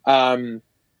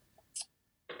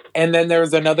 And then there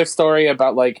was another story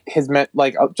about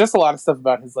just a lot of stuff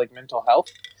about his mental health.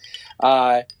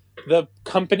 The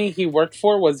company he worked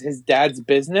for was his dad's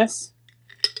business.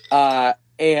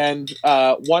 And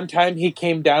one time he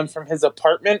came down from his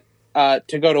apartment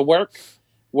to go to work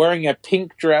wearing a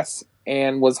pink dress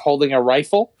and was holding a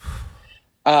rifle.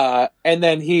 And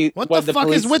then what the fuck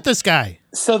is with this guy?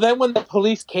 So then when the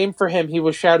police came for him, he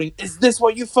was shouting, "Is this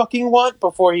what you fucking want?"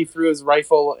 before he threw his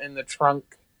rifle in the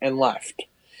trunk and left.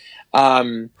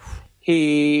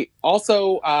 He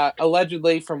also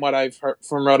allegedly, from what I've heard,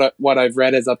 what I've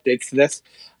read as updates to this,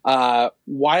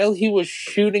 while he was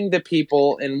shooting the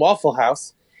people in Waffle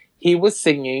House, he was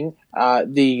singing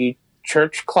the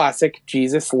church classic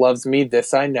 "Jesus Loves Me,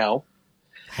 This I Know."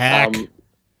 Heck.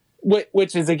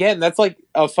 Which is, again, that's like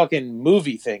a fucking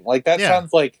movie thing.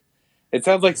 Sounds like it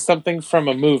sounds like something from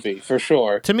a movie for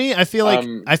sure. To me, I feel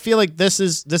like this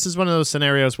is one of those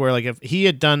scenarios where, like, if he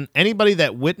had done, anybody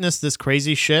that witnessed this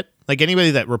crazy shit, like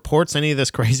anybody that reports any of this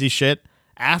crazy shit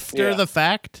after the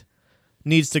fact,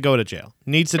 needs to go to jail.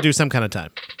 Needs to do some kind of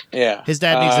time. Yeah, his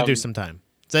dad needs to do some time.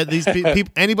 So these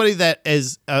people, anybody that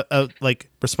is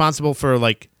responsible for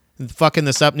fucking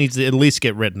this up, needs to at least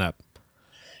get written up.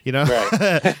 You know,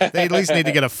 right. They at least need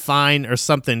to get a fine or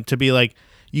something to be like,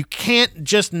 you can't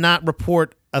just not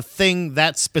report a thing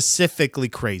that's specifically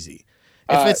crazy.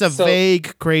 If it's a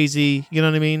vague crazy, you know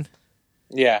what I mean?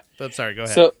 Yeah. But sorry, go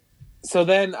ahead. So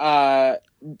then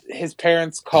his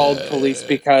parents called police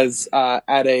because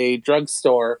at a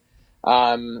drugstore,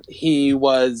 he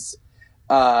was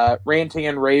ranting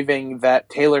and raving that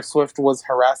Taylor Swift was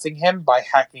harassing him by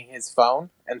hacking his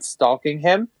phone and stalking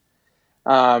him.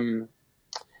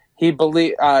 He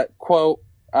believed, quote,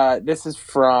 this is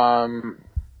from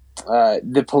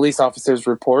the police officer's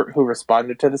report who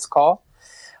responded to this call.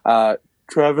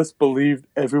 Travis believed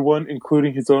everyone,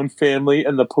 including his own family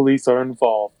and the police, are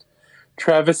involved.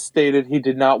 Travis stated he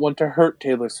did not want to hurt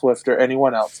Taylor Swift or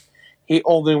anyone else. He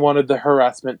only wanted the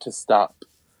harassment to stop.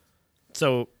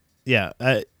 So, yeah.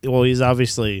 Well, he's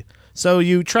obviously... So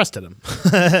you trusted him.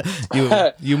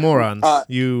 you morons.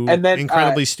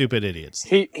 Incredibly stupid idiots.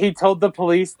 He told the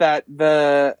police that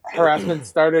the harassment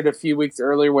started a few weeks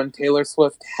earlier when Taylor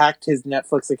Swift hacked his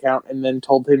Netflix account and then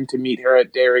told him to meet her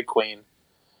at Dairy Queen.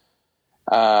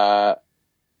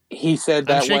 He said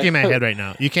that... I'm shaking my head right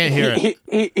now. You can't hear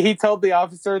it. He told the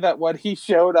officer that when he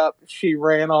showed up, she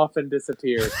ran off and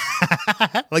disappeared.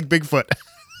 Like Bigfoot.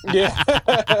 Yeah.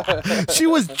 She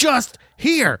was just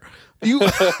here. You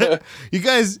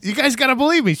guys gotta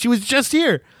believe me. She was just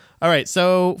here. All right,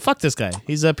 so fuck this guy.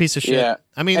 He's a piece of shit. Yeah.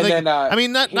 I mean,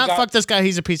 fuck this guy.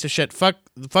 He's a piece of shit. Fuck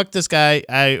this guy.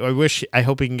 I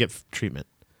hope he can get treatment.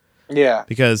 Yeah,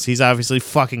 because he's obviously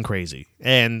fucking crazy,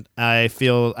 and I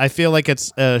feel like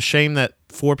it's a shame that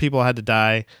 4 people had to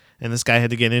die, and this guy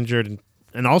had to get injured,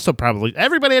 and also probably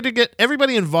everybody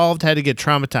involved had to get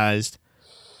traumatized.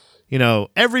 You know,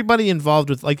 everybody involved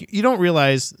with, you don't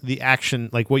realize the action,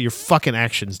 what your fucking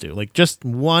actions do. Just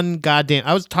one goddamn...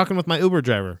 I was talking with my Uber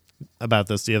driver about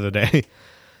this the other day.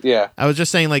 Yeah. I was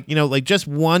just saying, just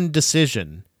one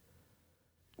decision.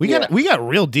 We got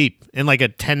real deep in, a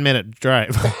 10-minute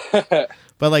drive. But,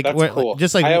 that's cool.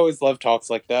 I always love talks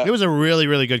like that. It was a really,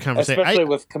 really good conversation. Especially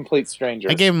with complete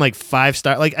strangers. I gave him, 5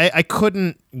 stars. I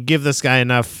couldn't give this guy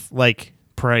enough,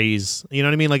 praise. You know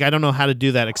what I mean? I don't know how to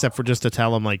do that except for just to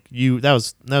tell him that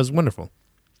was wonderful.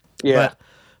 Yeah.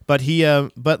 But he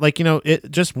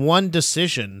it just one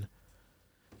decision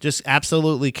just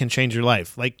absolutely can change your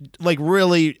life.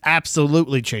 Really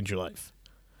absolutely change your life.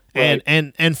 Right.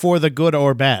 And for the good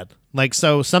or bad. Like,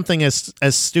 so something as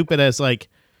stupid as like,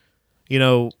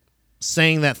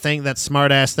 saying that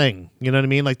smart ass thing. You know what I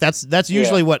mean? Like that's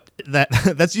usually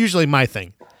that's usually my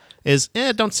thing. Is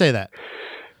don't say that.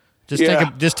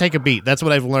 Just take a beat. That's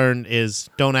what I've learned is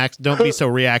don't be so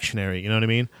reactionary. You know what I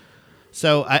mean?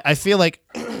 So I feel like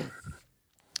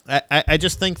I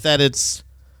just think that it's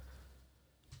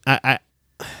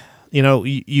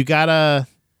you gotta,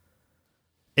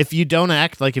 if you don't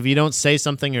act, like if you don't say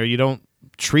something or you don't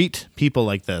treat people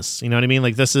like this, you know what I mean?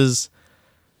 Like this is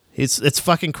it's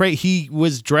fucking crazy. He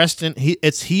was dressed in he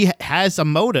has a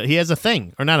motive. He has a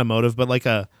thing, or not a motive, but like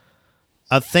a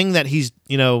thing that he's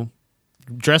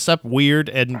dress up weird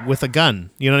and with a gun.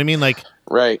 You know what I mean? Like,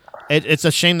 right. It's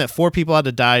a shame that 4 people had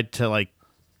to die to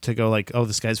go like, oh,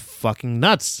 this guy's fucking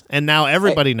nuts, and now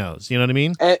everybody knows. You know what I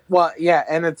mean?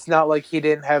 And it's not like he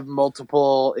didn't have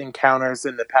multiple encounters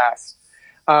in the past.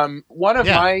 One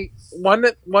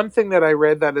thing that I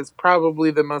read that is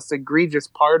probably the most egregious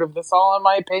part of this all, in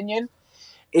my opinion,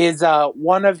 is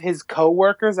one of his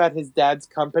coworkers at his dad's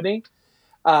company,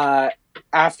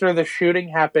 after the shooting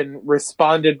happened,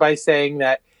 responded by saying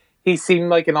that he seemed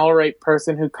like an all right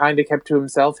person who kind of kept to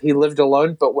himself. He lived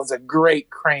alone, but was a great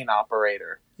crane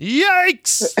operator.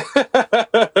 Yikes!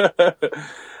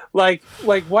 like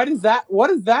what is that? What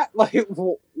is that? Like,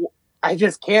 I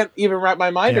just can't even wrap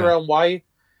my mind around why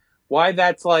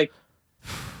that's like.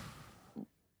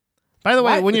 By the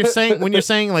way, when you're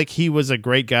saying like he was a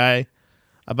great guy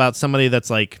about somebody that's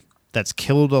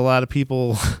killed a lot of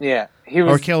people,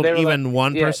 or killed even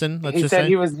one person. Let's just say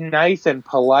he was nice and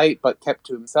polite, but kept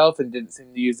to himself and didn't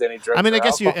seem to use any drugs. I mean, I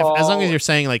guess alcohol. as long as you're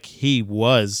saying like he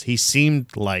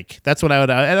seemed like, that's what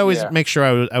I'd always make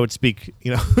sure I would speak,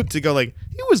 to go like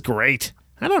he was great.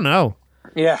 I don't know.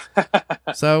 Yeah.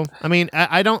 So I mean,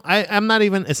 I'm not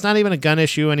even. It's not even a gun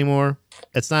issue anymore.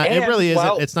 It's not. It really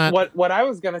isn't. It's not. What I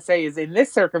was gonna say is, in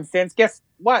this circumstance, guess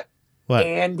what? What?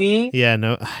 Andy? Yeah.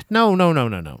 No.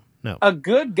 A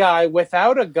good guy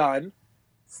without a gun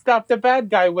stopped a bad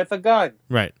guy with a gun.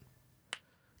 Right.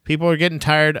 People are getting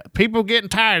tired. People getting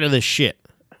tired of this shit.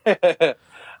 I'm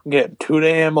getting too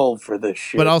damn old for this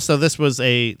shit. But also, this was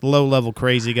a low-level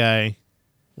crazy guy.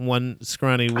 One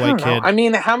scrawny white kid. I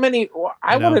mean, how many?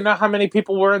 I want to know how many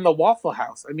people were in the Waffle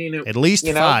House. I mean, at least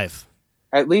 5.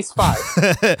 At least 5.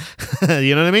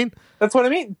 You know what I mean? That's what I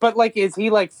mean. But like, is he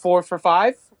like 4 for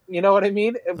 5? You know what I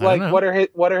mean? Like, what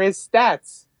are his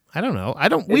stats? I don't know.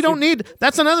 We don't need.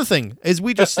 That's another thing. Is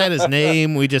we just said his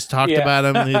name. We just talked about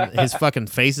him. His fucking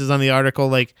face is on the article.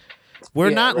 Like, we're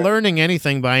not learning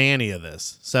anything by any of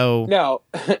this. So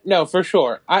no, for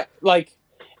sure.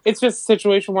 It's just a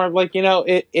situation where like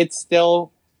it's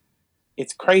still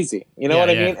crazy. You know what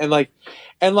I mean? And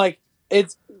like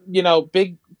it's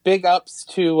big ups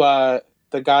to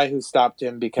the guy who stopped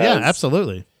him, because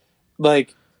absolutely.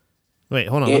 Like, wait,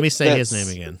 hold on. Let me say his name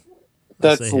again.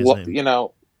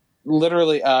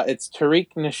 Literally, it's Tariq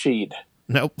Nasheed.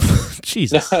 Nope.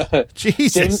 Jesus.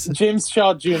 Jesus. James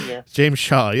Shaw Jr. James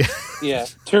Shaw, yeah. Yeah.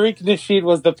 Tariq Nasheed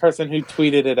was the person who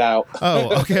tweeted it out.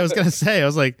 Oh, okay. I was going to say,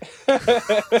 that's like,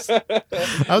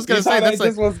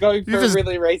 was going for you just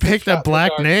really racist. Picked a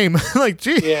black name. Like,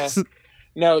 geez. Yeah.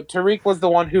 No, Tariq was the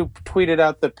one who tweeted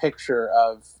out the picture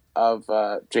of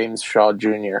James Shaw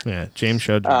Jr. Yeah, James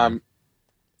Shaw Jr.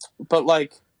 But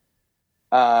like,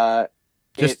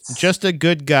 just a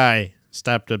good guy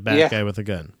stopped a bad guy with a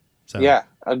gun. So. Yeah,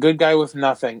 a good guy with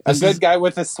nothing. A good guy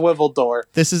with a swivel door.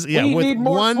 This is we need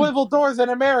more swivel doors in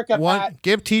America, Pat.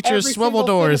 Give teachers Every swivel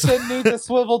doors. Every needs a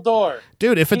swivel door.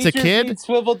 Dude, if it's teachers a kid, need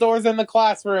swivel doors in the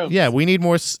classroom. Yeah, we need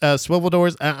more swivel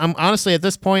doors. I'm honestly at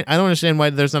this point, I don't understand why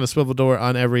there's not a swivel door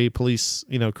on every police,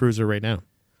 cruiser right now.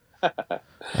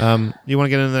 You want to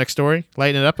get into the next story?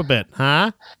 Lighten it up a bit,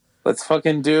 huh? Let's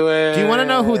fucking do it. Do you want to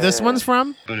know who this one's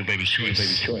from?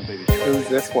 Who's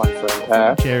this one from,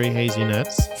 Pat? Cherry Hazy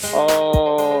Nuts.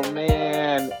 Oh,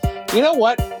 man. You know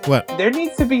what? What? There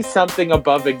needs to be something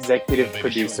above executive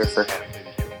producer for him.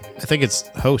 I think it's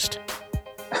host.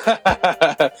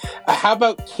 How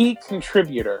about key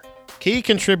contributor? Key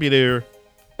contributor.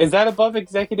 Is that above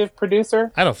executive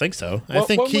producer? I don't think so. I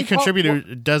think key contributor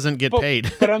doesn't get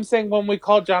paid. But I'm saying when we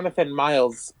call Jonathan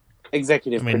Miles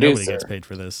executive producer. Nobody gets paid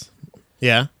for this.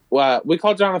 Yeah. Well, we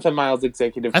call Jonathan Miles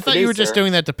executive producer. I thought you were just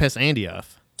doing that to piss Andy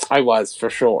off. I was, for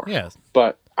sure. Yeah.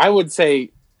 But I would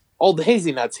say old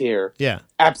Hazy Nuts here. Yeah.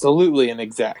 Absolutely an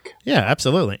exec. Yeah,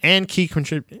 absolutely. And key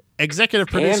executive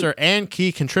producer and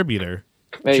key contributor.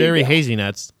 There Cherry Hazy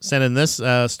Nuts sent in this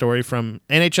story from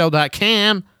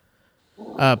NHL.com.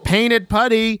 Painted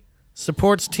Putty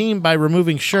supports team by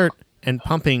removing shirt and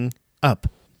pumping up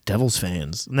Devils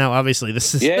fans. Now, obviously,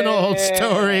 this is an old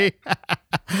story.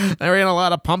 There ain't a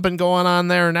lot of pumping going on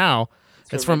there now.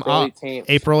 It's from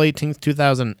April 18th,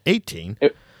 2018.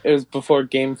 It was before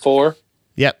Game 4.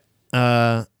 Yep.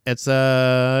 It's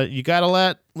you gotta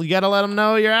let them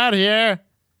know you're out here.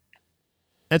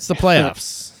 It's the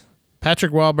playoffs.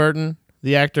 Patrick Warburton,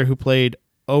 the actor who played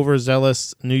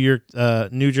overzealous New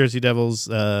Jersey Devils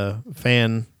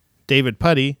fan David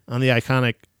Puddy on the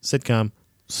iconic sitcom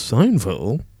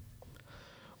Seinfeld,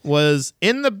 was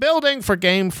in the building for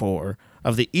Game 4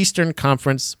 of the Eastern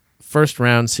Conference first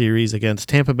round series against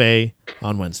Tampa Bay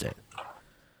on Wednesday.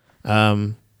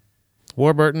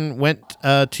 Warburton went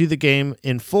to the game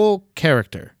in full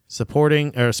character,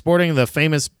 sporting the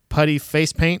famous Puddy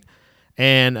face paint,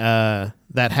 and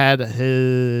that had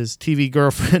his TV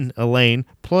girlfriend Elaine,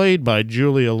 played by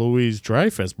Julia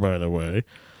Louis-Dreyfus, by the way,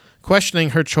 questioning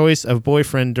her choice of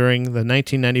boyfriend during the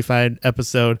 1995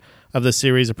 episode of the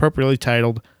series appropriately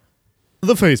titled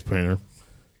The Face Painter.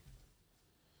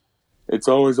 It's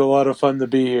always a lot of fun to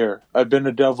be here. I've been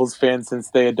a Devils fan since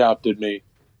they adopted me,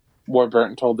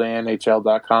 Warburton told the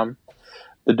NHL.com.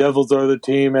 The Devils are the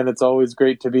team, and it's always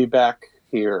great to be back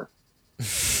here.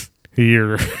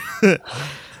 Here.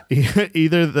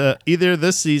 Either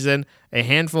this season, a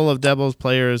handful of Devils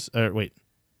players...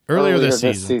 earlier this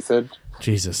season.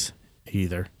 Jesus,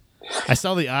 either. I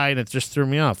saw the I, and it just threw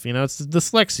me off. It's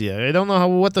dyslexia. I don't know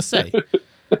what to say.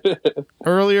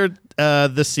 Earlier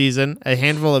this season, a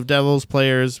handful of Devils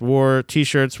players wore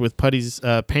T-shirts with Puddy's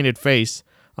painted face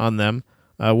on them.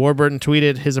 Warburton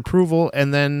tweeted his approval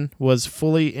and then was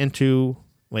fully into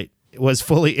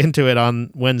it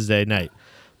on Wednesday night,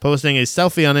 posting a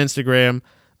selfie on Instagram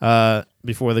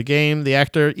before the game. The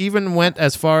actor even went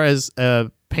as far as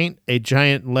paint a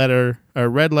giant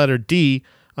red letter D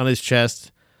on his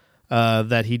chest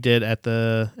that he did at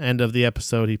the end of the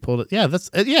episode. He pulled it. Yeah,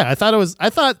 I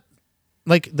thought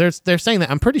they're saying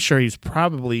that. I'm pretty sure he's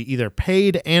probably either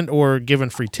paid and or given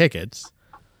free tickets.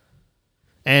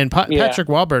 And Patrick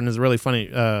Warburton is a really funny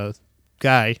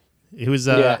guy. He was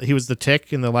the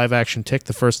Tick in the live action Tick,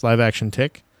 the first live action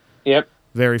Tick. Yep.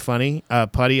 Very funny.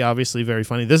 Puddy, obviously very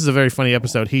funny. This is a very funny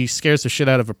episode. He scares the shit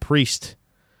out of a priest,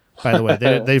 by the way.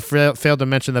 They failed to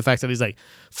mention the fact that he's like,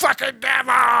 fucking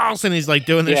devils! And he's like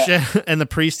doing this shit. And the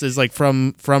priest is like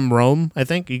from Rome, I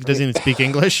think. He doesn't even speak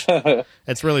English.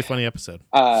 It's a really funny episode.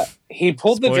 He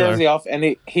pulled the jersey off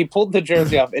and he pulled the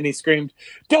jersey off and he screamed,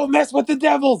 "Don't mess with the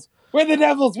Devils! We're the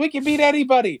Devils! We can beat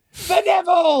anybody! The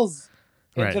Devils!"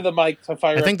 Into the mic to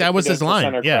fire. I think that was his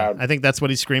line. Yeah. Crowd. I think that's what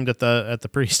he screamed at the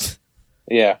priest.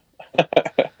 Yeah.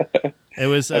 It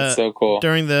was that's so cool.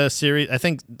 During the series, I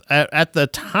think at the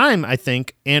time,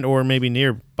 and or maybe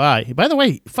nearby. By the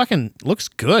way, he fucking looks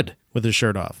good with his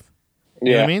shirt off.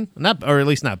 You know what I mean? Or at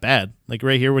least not bad. Like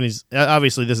right here when he's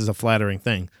obviously this is a flattering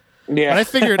thing. Yeah. But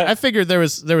I figured there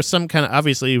was some kind of,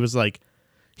 obviously he was like,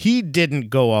 he didn't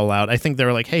go all out. I think they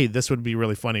were like, hey, this would be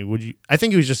really funny. Would you? I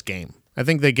think he was just game. I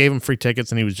think they gave him free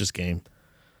tickets and he was just game.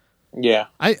 Yeah.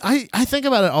 I think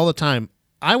about it all the time.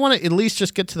 I want to at least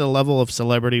just get to the level of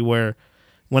celebrity where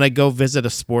when I go visit a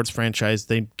sports franchise,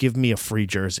 they give me a free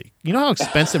jersey. You know how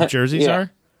expensive jerseys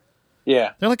are?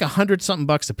 Yeah. They're like $100-something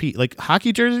bucks a piece. Like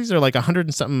hockey jerseys are like $100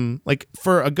 and something. Like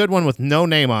for a good one with no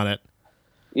name on it.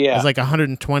 Yeah. It's like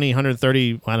 120,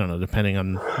 130. I don't know, depending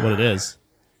on what it is.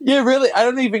 Yeah, really. I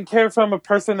don't even care if I'm a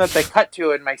person that they cut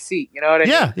to in my seat. You know what I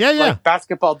mean? Yeah. Like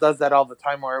basketball does that all the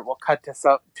time where it will cut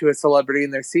to a celebrity in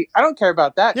their seat. I don't care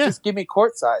about that. Yeah. Just give me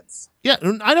court sides. Yeah,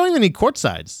 I don't even need court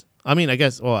sides. I mean, I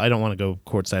guess, I don't want to go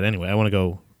court side anyway. I want to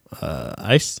go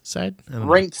ice side?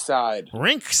 Rink side.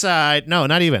 Rink side. No,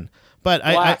 not even. But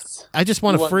I just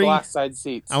want free glass side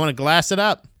seats. I want to glass it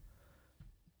up.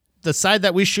 The side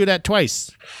that we shoot at twice.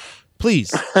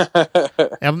 Please.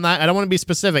 I don't want to be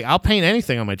specific. I'll paint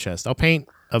anything on my chest. I'll paint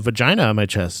a vagina on my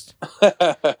chest.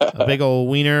 A big old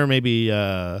wiener, maybe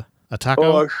a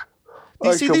taco.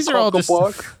 These are all just...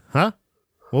 Huh?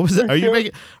 What was it? Are you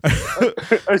making...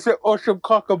 I said, some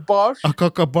cock-a-bosh. A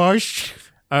cock-a-bosh?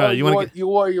 You want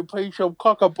to paint some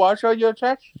cock-a-bosh on your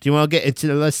chest? Do you want to get into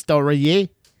the last story?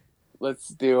 Let's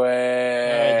do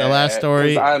it. The last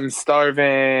story. I'm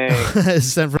starving.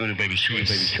 Sent from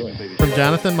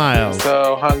Jonathan Miles.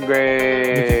 So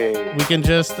hungry. We can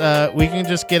just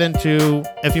get into,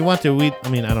 if you want to. I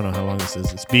don't know how long this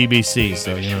is. It's BBC,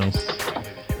 so you know.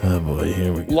 Oh boy,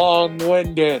 here we go.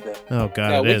 Long-winded. Oh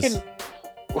god, it is.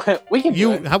 We can.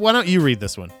 Why don't you read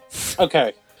this one?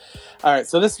 Okay. All right.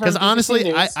 So this because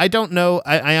honestly, I don't know.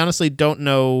 I honestly don't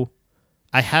know.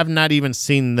 I have not even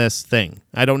seen this thing.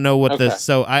 I don't know what this...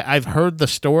 So I've heard the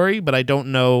story, but I don't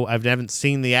know... I haven't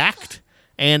seen the act,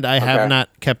 and I have not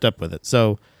kept up with it.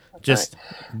 So Just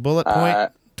bullet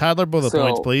point, toddler bullet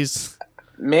points, please.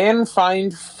 Man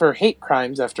fined for hate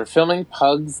crimes after filming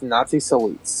Pug's Nazi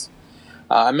salutes.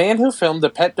 A man who filmed a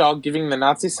pet dog giving the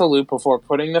Nazi salute before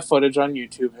putting the footage on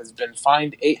YouTube has been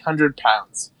fined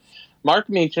 £800. Mark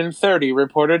Meechan, 30,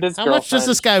 reported his girlfriend... How much does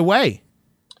this guy weigh?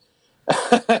 Mark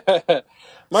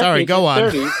Sorry, Meechan, go on.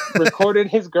 30, recorded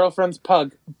his girlfriend's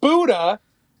pug, Buddha.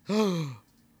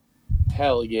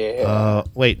 Hell yeah.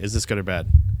 Wait, is this good or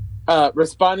bad?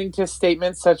 Responding to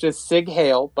statements such as Sig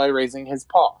Hail by raising his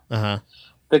paw. Uh-huh.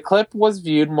 The clip was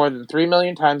viewed more than 3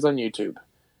 million times on YouTube.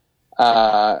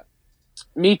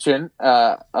 Meechan,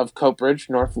 of Coatbridge,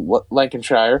 North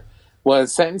Lancashire,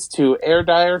 was sentenced to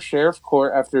Ayrdire Sheriff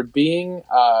Court after being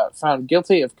found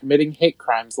guilty of committing hate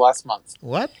crimes last month.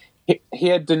 What? He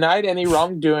had denied any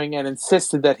wrongdoing and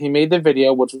insisted that he made the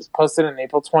video, which was posted in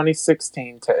April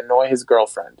 2016, to annoy his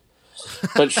girlfriend.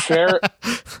 But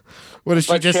What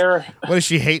does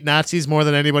she hate Nazis more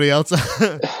than anybody else?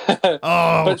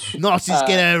 Nazis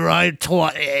get it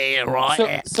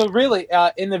right. So really,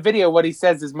 in the video, what he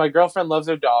says is, my girlfriend loves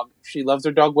her dog. She loves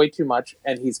her dog way too much,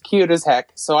 and he's cute as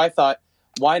heck. So I thought,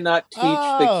 why not teach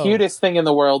the cutest thing in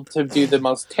the world to do the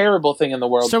most terrible thing in the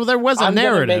world? So there was a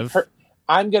narrative.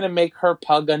 I'm going to make her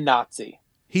pug a Nazi.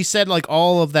 He said like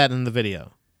all of that in the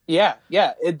video. Yeah. He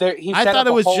set up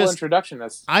a whole introduction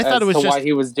as to why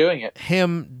he was doing it.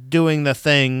 Him doing the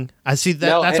thing. I see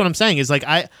that. That's what I'm saying. Is like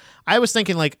I was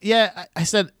thinking like, yeah. I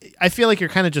said I feel like you're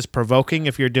kind of just provoking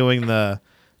if you're doing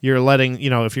you're letting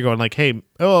if you're going like, hey,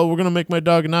 we're gonna make my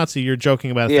dog a Nazi. You're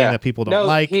joking about a thing that people don't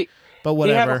like. But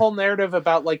whatever. He had a whole narrative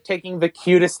about like taking the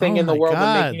cutest thing in the world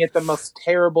and making it the most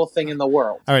terrible thing in the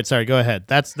world. All right, sorry. Go ahead.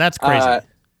 That's crazy.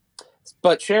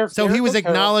 But Sheriff. So he was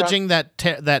acknowledging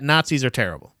that Nazis are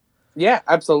terrible. Yeah,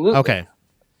 absolutely. Okay.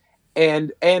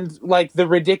 And like the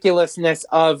ridiculousness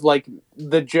of like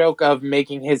the joke of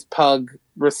making his pug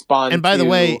respond. And by the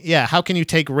way, how can you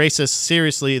take racists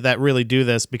seriously that really do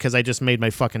this? Because I just made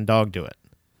my fucking dog do it.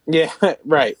 Yeah,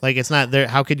 right. Like it's not there.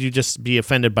 How could you just be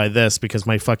offended by this because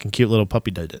my fucking cute little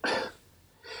puppy did it?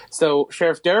 So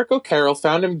Sheriff Derek O'Carroll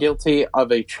found him guilty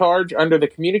of a charge under the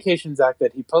Communications Act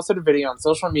that he posted a video on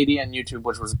social media and YouTube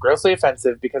which was grossly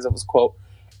offensive because it was, quote,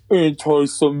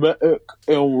 anti-Semitic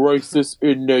and racist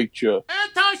in nature.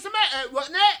 Anti-Semitic,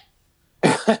 wasn't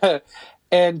it?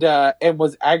 and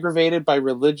was aggravated by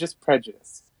religious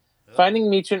prejudice. Finding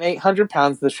Meechan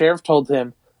 £800, the sheriff told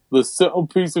him, the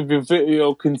centerpiece of your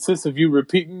video consists of you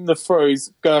repeating the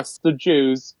phrase, gas the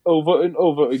Jews, over and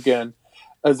over again,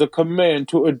 as a command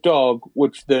to a dog,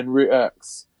 which then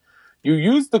reacts. You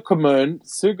use the command,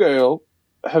 Sigail,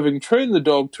 having trained the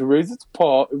dog to raise its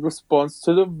paw in response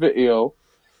to the video,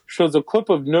 shows a clip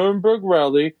of Nuremberg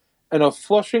rally and a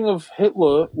flushing of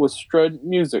Hitler with strident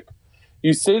music.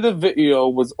 You say the video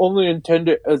was only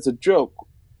intended as a joke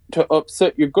to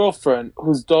upset your girlfriend,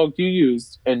 whose dog you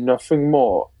used, and nothing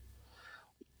more.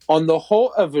 On the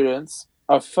whole evidence,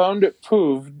 I found it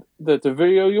proved that the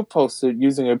video you posted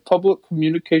using a public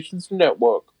communications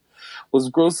network was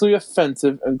grossly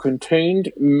offensive and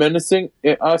contained menacing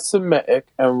anti-Semitic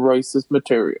and racist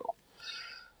material.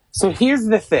 So here's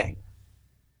the thing.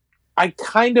 I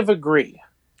kind of agree.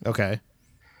 Okay.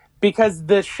 Because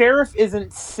the sheriff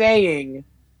isn't saying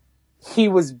he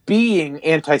was being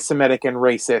anti-Semitic and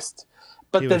racist,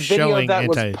 but the video that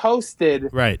was posted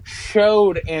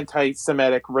showed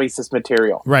anti-Semitic racist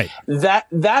material. Right. That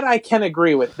I can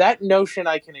agree with. That notion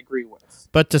I can agree with.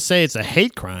 But to say it's a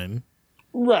hate crime...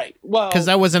 Right. Well, because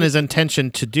that wasn't his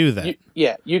intention to do that.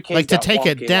 You can't like to take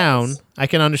it down. I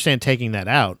can understand taking that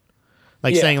out,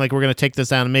 like saying like we're going to take this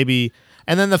down and maybe,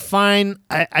 and then the fine.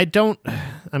 I don't.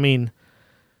 I mean,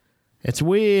 it's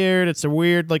weird. It's a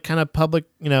weird like kind of public,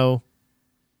 or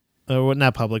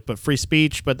not public, but free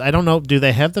speech. But I don't know. Do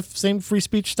they have the same free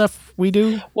speech stuff we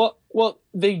do? Well,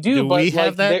 they do. Do but we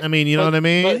have that? I mean, you know what I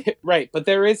mean? But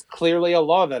there is clearly a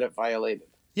law that it violated.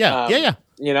 Yeah.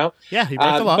 Yeah, he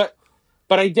broke the law.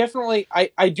 But I definitely,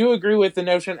 I do agree with the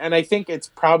notion, and I think it's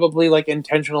probably like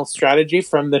intentional strategy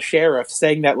from the sheriff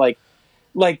saying that like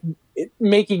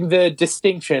making the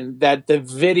distinction that the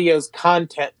video's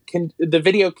content, the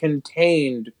video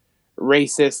contained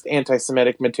racist,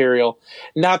 anti-Semitic material,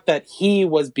 not that he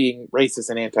was being racist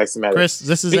and anti-Semitic. Chris,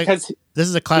 this is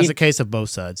a classic case of both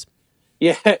sides.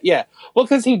 Yeah. Well,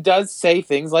 because he does say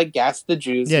things like "gas the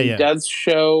Jews."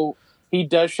 He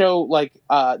does show like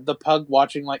the pug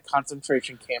watching like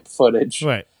concentration camp footage,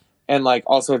 right, and like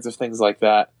all sorts of things like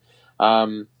that.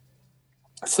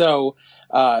 So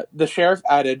the sheriff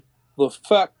added, the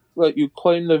fact that you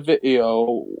claim the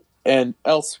video and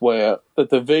elsewhere that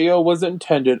the video was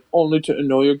intended only to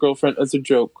annoy your girlfriend as a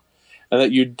joke and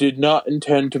that you did not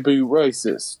intend to be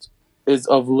racist is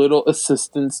of little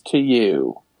assistance to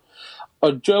you.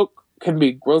 A joke can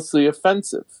be grossly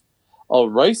offensive. A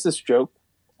racist joke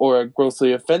or a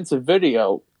grossly offensive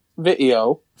video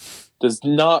does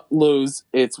not lose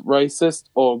its racist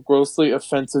or grossly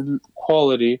offensive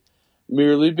quality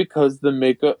merely because the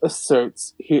maker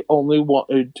asserts he only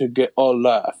wanted to get a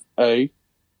laugh, eh?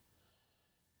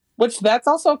 Which that's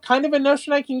also kind of a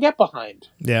notion I can get behind.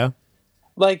 Yeah.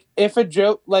 Like, if a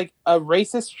joke, like a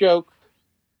racist joke,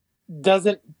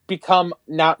 doesn't become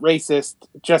not racist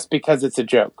just because it's a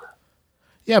joke.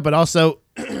 Yeah, but also,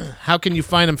 how can you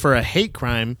find him for a hate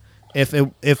crime if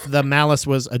the malice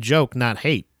was a joke, not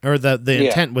hate, or the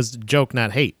intent was joke,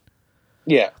 not hate?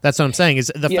 Yeah, that's what I'm saying.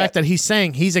 Is the fact that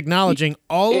he's acknowledging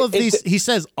all of these. He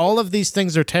says all of these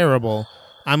things are terrible.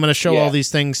 I'm going to show all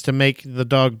these things to make the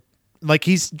dog. Like,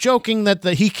 he's joking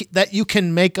that you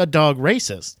can make a dog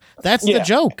racist. That's the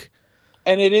joke.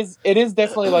 And it is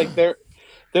definitely like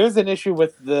there's an issue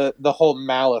with the whole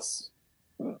malice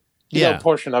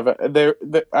portion of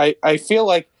it. I feel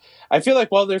like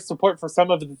while there's support for some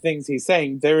of the things he's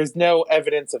saying, there is no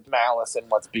evidence of malice in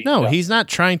what's being done. He's not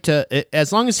trying to,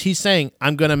 as long as he's saying,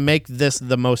 I'm going to make this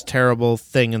the most terrible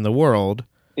thing in the world.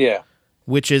 Yeah.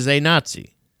 Which is a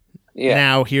Nazi. Yeah.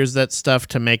 Now here's that stuff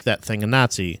to make that thing a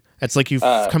Nazi. It's like you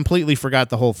completely forgot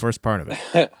the whole first part of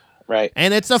it. Right.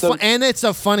 And it's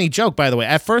a funny joke, by the way.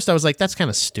 At first I was like, that's kind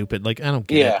of stupid. Like, I don't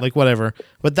get it. Like, whatever.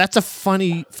 But that's a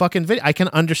funny fucking video. I can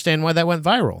understand why that went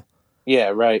viral. Yeah,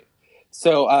 right.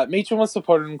 So Meacham was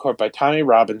supported in court by Tommy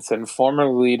Robinson, former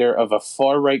leader of a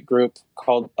far-right group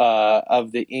called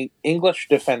of the English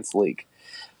Defense League.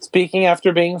 Speaking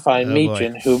after being fined,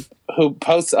 Meacham, who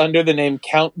posts under the name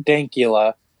Count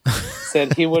Dankula,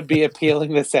 said he would be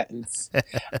appealing the sentence.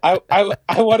 I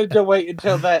wanted to wait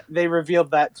until they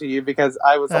revealed that to you, because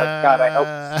I was like, God,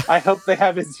 I hope they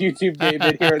have his YouTube name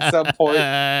in here at some point.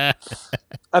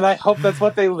 And I hope that's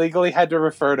what they legally had to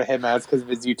refer to him as because of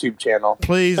his YouTube channel.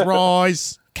 Please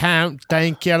rise, Count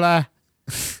Dankula.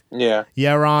 Yeah.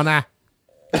 Your Honor.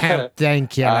 Count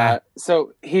Dankula.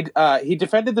 So he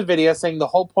defended the video, saying the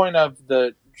whole point of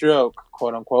the joke,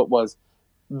 quote unquote, was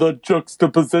the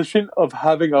juxtaposition of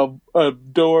having a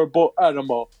adorable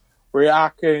animal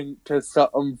reacting to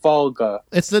something vulgar.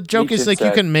 It's the joke is like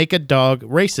you can make a dog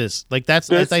racist. Like that's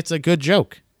a good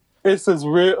joke. This is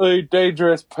really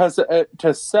dangerous precedent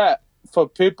to set for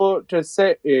people to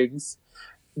say things,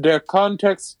 their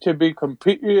context to be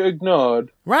completely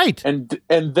ignored, right? And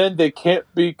then they can't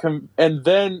be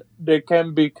they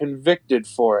can be convicted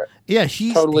for it. Yeah,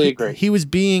 totally agree. He was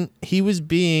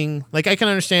being like, I can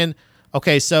understand.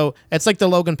 Okay, so it's like the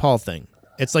Logan Paul thing.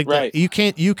 It's like you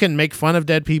can make fun of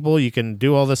dead people. You can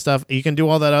do all this stuff. You can do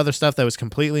all that other stuff that was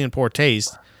completely in poor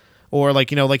taste. Or like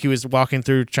he was walking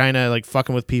through China, like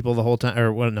fucking with people the whole time.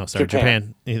 Or well, no, sorry,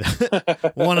 Japan.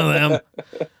 One of them.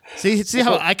 See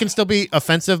how I can still be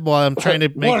offensive while I'm trying to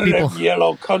make one people. Of them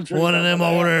yellow countries. One of them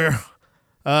over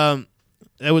there.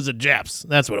 It was the Japs.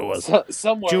 That's what it was.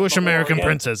 Jewish American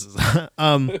princesses.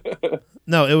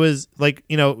 No, it was like,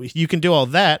 you can do all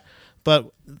that,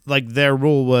 but like their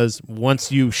rule was once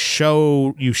you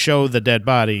show the dead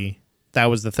body, that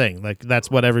was the thing. Like that's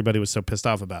what everybody was so pissed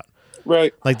off about.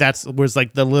 Right. Like was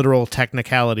like the literal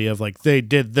technicality of like they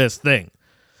did this thing.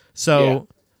 So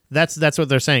that's what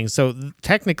they're saying. So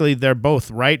technically they're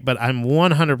both right, but I'm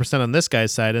 100% on this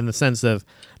guy's side in the sense of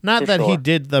not that he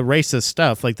did the racist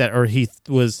stuff like that, or he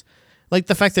was like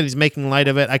the fact that he's making light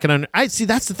of it. I see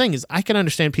that's the thing is I can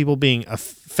understand people being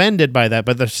offended by that,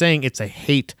 but they're saying it's a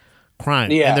hate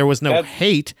crime. Yeah, and there was no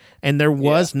hate and there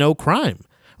was no crime.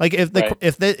 Like is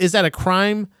that a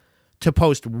crime to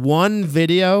post one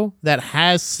video that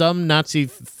has some Nazi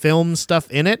film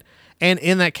stuff in it? And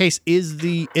in that case, is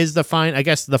the fine? I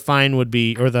guess the fine would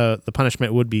be, or the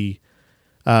punishment would be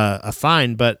a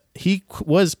fine. But it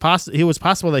was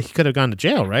possible that he could have gone to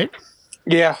jail, right?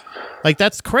 Yeah. Like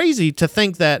that's crazy to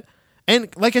think that.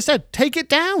 And like I said, take it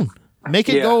down, make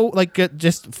it go like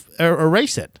just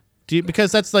erase it,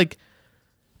 because that's like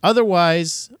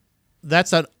otherwise.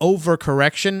 That's an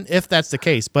overcorrection if that's the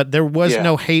case, but there was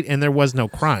no hate and there was no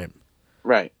crime.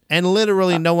 Right. And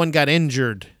literally no one got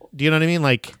injured. Do you know what I mean?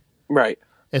 Like, right.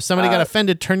 If somebody got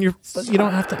offended, you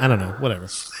don't have to, I don't know, whatever.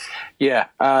 Yeah.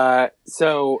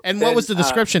 And what was the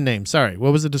description name? Sorry.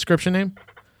 What was the description name?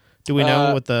 Do we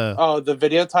know what the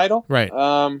video title? Right.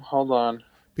 Hold on.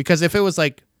 Because if it was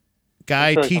like,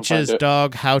 guy teaches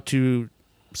dog how to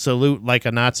salute like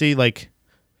a Nazi, like,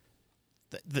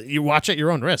 you watch at your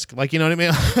own risk. Like, you know what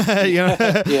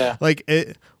I mean? Yeah. Like,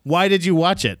 why did you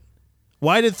watch it?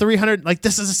 Why did 300, like,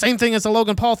 this is the same thing as the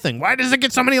Logan Paul thing. Why does it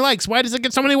get so many likes? Why does it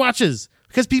get so many watches?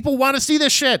 Because people want to see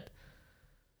this shit.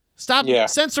 Stop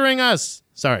censoring us.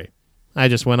 Sorry. I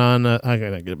just went on, I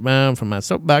gotta get down from my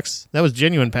soapbox. That was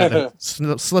genuine, Pat.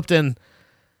 That slipped in.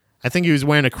 I think he was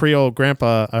wearing a Creole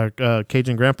grandpa,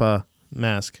 Cajun grandpa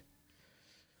mask.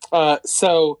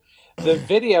 So the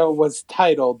video was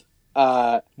titled,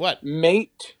 what?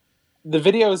 Mate. The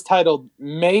video is titled,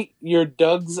 Mate, Your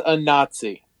Doug's a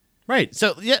Nazi. Right.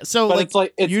 So, yeah. So,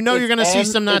 but you're going to see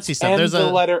some Nazi stuff. There's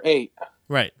the letter 8.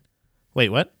 Right. Wait,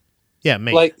 what? Yeah,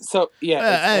 mate. Like, so,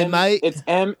 yeah. Hey, mate. It's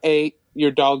M8.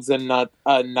 Your dog's a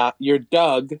not your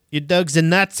Doug. Your dog's a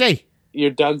Nazi. Your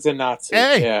Doug's a Nazi.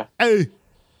 Hey. Yeah. Hey.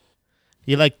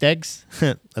 You like Degs?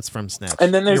 That's from Snatch.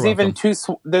 And then there's even two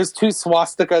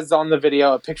swastikas on the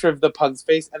video, a picture of the pug's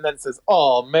face, and then it says,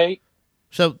 "Oh, mate."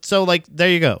 So like, there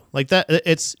you go. Like that,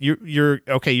 it's, you're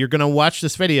okay, you're going to watch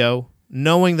this video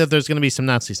knowing that there's going to be some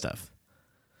Nazi stuff.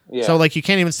 Yeah. So, like, you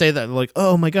can't even say that, like,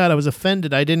 oh my God, I was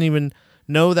offended. I didn't even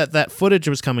know that footage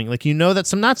was coming. Like, you know that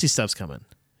some Nazi stuff's coming.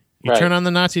 You turn on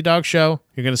the Nazi dog show,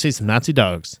 you're going to see some Nazi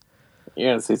dogs. You're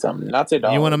going to see some Nazi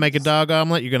dogs. You want to make a dog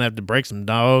omelet, you're going to have to break some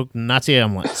Nazi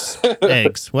omelets.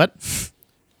 Eggs. What?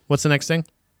 What's the next thing?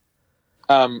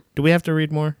 Do we have to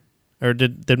read more? Or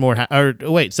did more...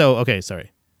 wait, so, okay,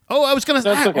 sorry. Oh, I was going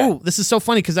to... Okay. Oh, this is so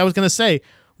funny, because I was going to say,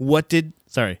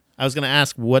 Sorry, I was going to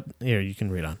ask what... Here, you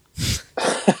can read on.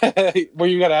 What were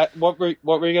you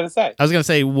going to say? I was going to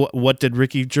say, what did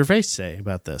Ricky Gervais say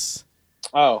about this?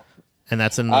 Oh. And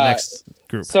that's in the next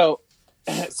group. So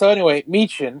anyway,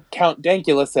 Meechin, Count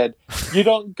Dankula, said, "You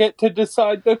don't get to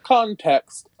decide the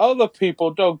context. Other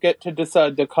people don't get to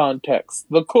decide the context.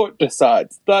 The court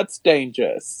decides. That's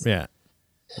dangerous." Yeah.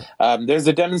 There's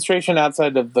a demonstration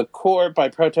outside of the court by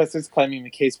protesters claiming the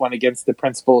case went against the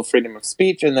principle of freedom of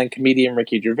speech, and then comedian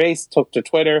Ricky Gervais took to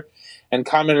Twitter and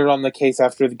commented on the case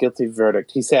after the guilty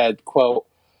verdict. He said, quote,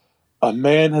 "A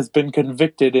man has been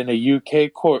convicted in a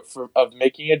UK court of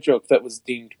making a joke that was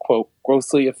deemed, quote,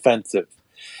 grossly offensive.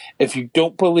 If you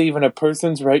don't believe in a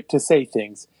person's right to say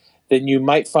things, then you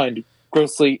might find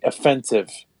grossly offensive.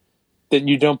 Then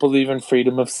you don't believe in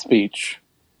freedom of speech."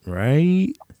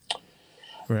 Right.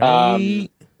 Right.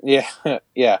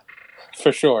 Yeah,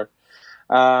 for sure.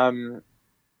 What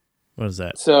is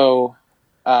that? So,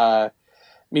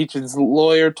 Meechin's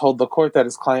lawyer told the court that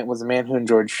his client was a man who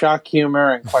enjoyed shock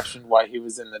humor and questioned why he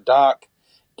was in the dock,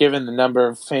 given the number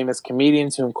of famous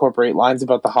comedians who incorporate lines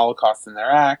about the Holocaust in their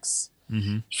acts.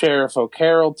 Mm-hmm. Sheriff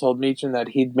O'Carroll told Meechin that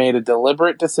he'd made a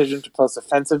deliberate decision to post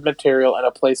offensive material in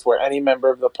a place where any member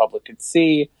of the public could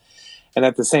see. And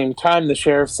at the same time, the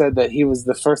sheriff said that he was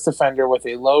the first offender with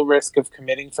a low risk of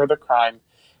committing further crime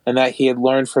and that he had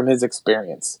learned from his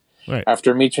experience. Right.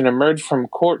 After Meechin emerged from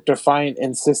court defiant,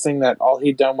 insisting that all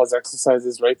he'd done was exercise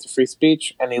his right to free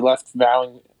speech, and he left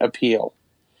vowing appeal.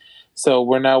 So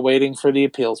we're now waiting for the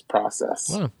appeals process.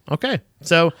 Oh, okay.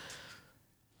 So,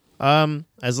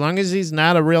 as long as he's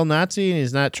not a real Nazi and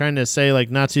he's not trying to say, like,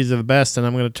 Nazis are the best and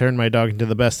I'm going to turn my dog into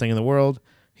the best thing in the world,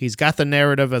 he's got the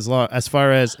narrative as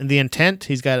far as the intent.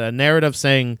 He's got a narrative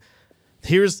saying,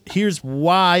 here's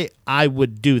why I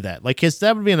would do that. Like,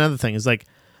 that would be another thing. Is like,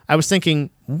 I was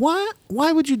thinking, what?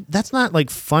 Why would you? That's not, like,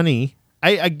 funny.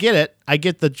 I get it. I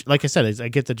get like I said, I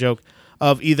get the joke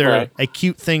of either a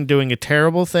cute thing doing a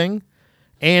terrible thing,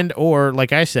 and or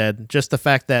like I said, just the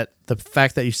fact that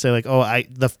you say, like, oh,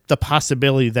 the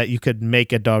possibility that you could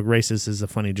make a dog racist is a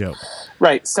funny joke.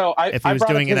 Right. So if he was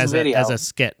doing it as a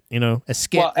skit, a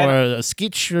skit or a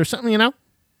sketch or something,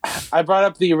 I brought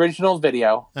up the original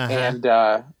video, and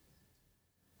I'll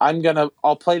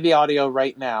play the audio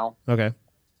right now. Okay.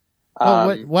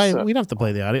 Why we don't have to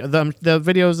play the audio? The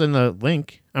video's in the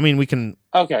link. I mean, we can.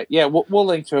 Okay, yeah, we'll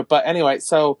link to it. But anyway,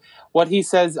 so what he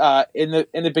says in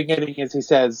the beginning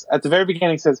is at the very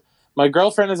beginning, he says, "My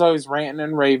girlfriend is always ranting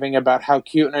and raving about how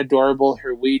cute and adorable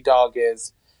her wee dog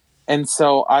is, and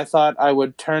so I thought I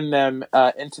would turn them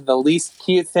into the least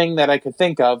cute thing that I could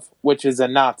think of, which is a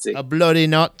Nazi, a bloody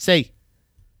Nazi."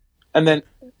 And then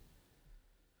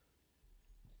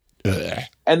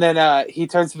he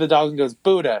turns to the dog and goes,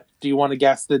 "Buddha, do you want to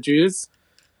gas the Jews?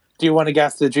 Do you want to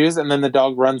gas the Jews?" And then the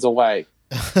dog runs away.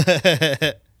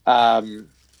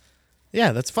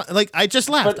 Yeah, that's fun. Like, I just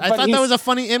laughed. I thought that was a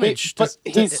funny image. But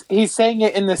he's saying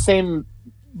it in the same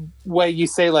way you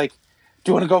say, like, "Do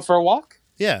you want to go for a walk?"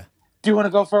 Yeah. Do you want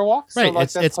to go for a walk? Right.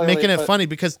 So, like, it's making it funny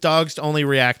because dogs only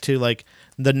react to, like,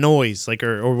 the noise, like,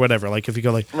 or whatever. Like, if you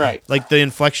go, like, like the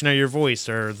inflection of your voice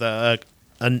or the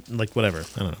like, whatever.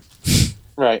 I don't know.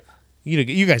 Right.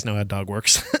 You guys know how a dog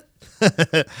works.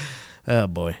 Oh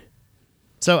boy.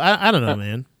 So I don't know,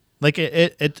 man. Like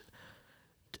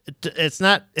it's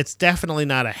not. It's definitely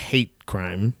not a hate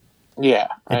crime. Yeah,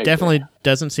 It definitely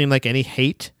doesn't seem like any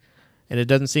hate, and it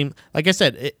doesn't seem like I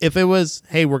said. If it was,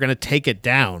 hey, we're gonna take it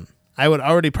down, I would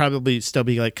already probably still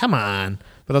be like, come on.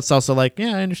 But it's also like,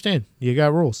 yeah, I understand. You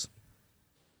got rules.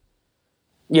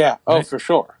 Yeah. Oh, Right? for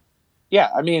sure. Yeah.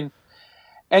 I mean,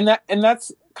 and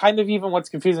that's kind of even what's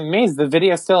confusing me is the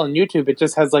video still on YouTube. It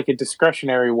just has like a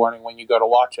discretionary warning when you go to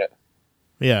watch it.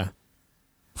 Yeah.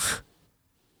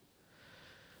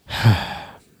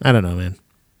 I don't know, man.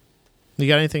 You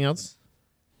got anything else?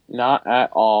 Not at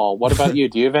all. What about you?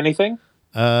 Do you have anything?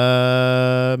 Go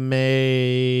to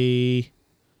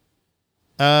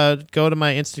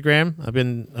my Instagram.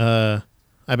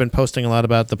 I've been posting a lot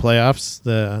about the playoffs,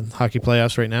 the hockey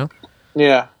playoffs right now.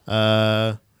 Yeah.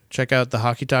 Check out the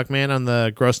Hockey Talk Man on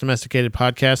the Gross Domesticated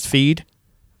podcast feed.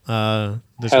 There's Hell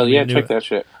gonna be yeah, a check that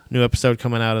shit. new episode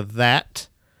coming out of that.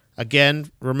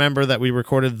 Again, remember that we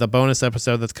recorded the bonus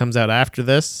episode that comes out after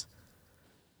this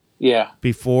Yeah.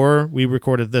 before we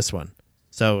recorded this one.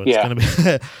 So it's gonna be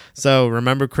so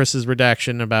remember Chris's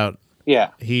redaction about Yeah.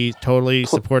 he totally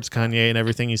supports Kanye and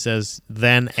everything he says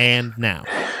then and now.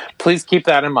 Please keep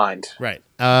that in mind. Right.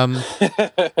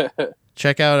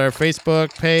 Check out our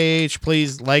Facebook page.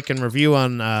 Please like and review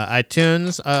on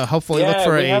iTunes. Hopefully look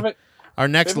for our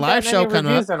next live show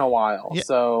coming up in a while. Yeah.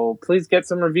 So please get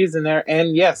some reviews in there.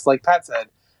 And yes, like Pat said,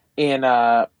 in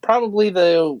probably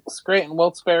the Scranton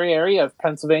Wilkes-Barre area of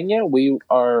Pennsylvania, we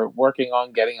are working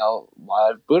on getting a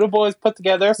live Buddha Boys put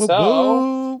together. Whoop,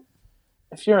 So whoop.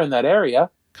 if you're in that area,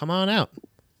 Come on out.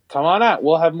 come on out.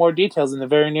 We'll have more details in the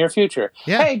very near future.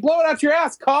 Yeah. Hey, blow it out your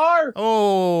ass, car!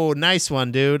 Oh, nice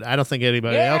one, dude. I don't think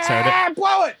anybody else heard it.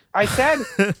 Blow it! I said.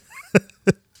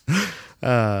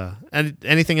 And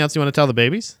anything else you want to tell the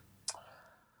babies?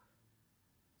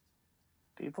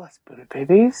 Be blessed, Buddha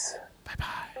babies. Bye-bye.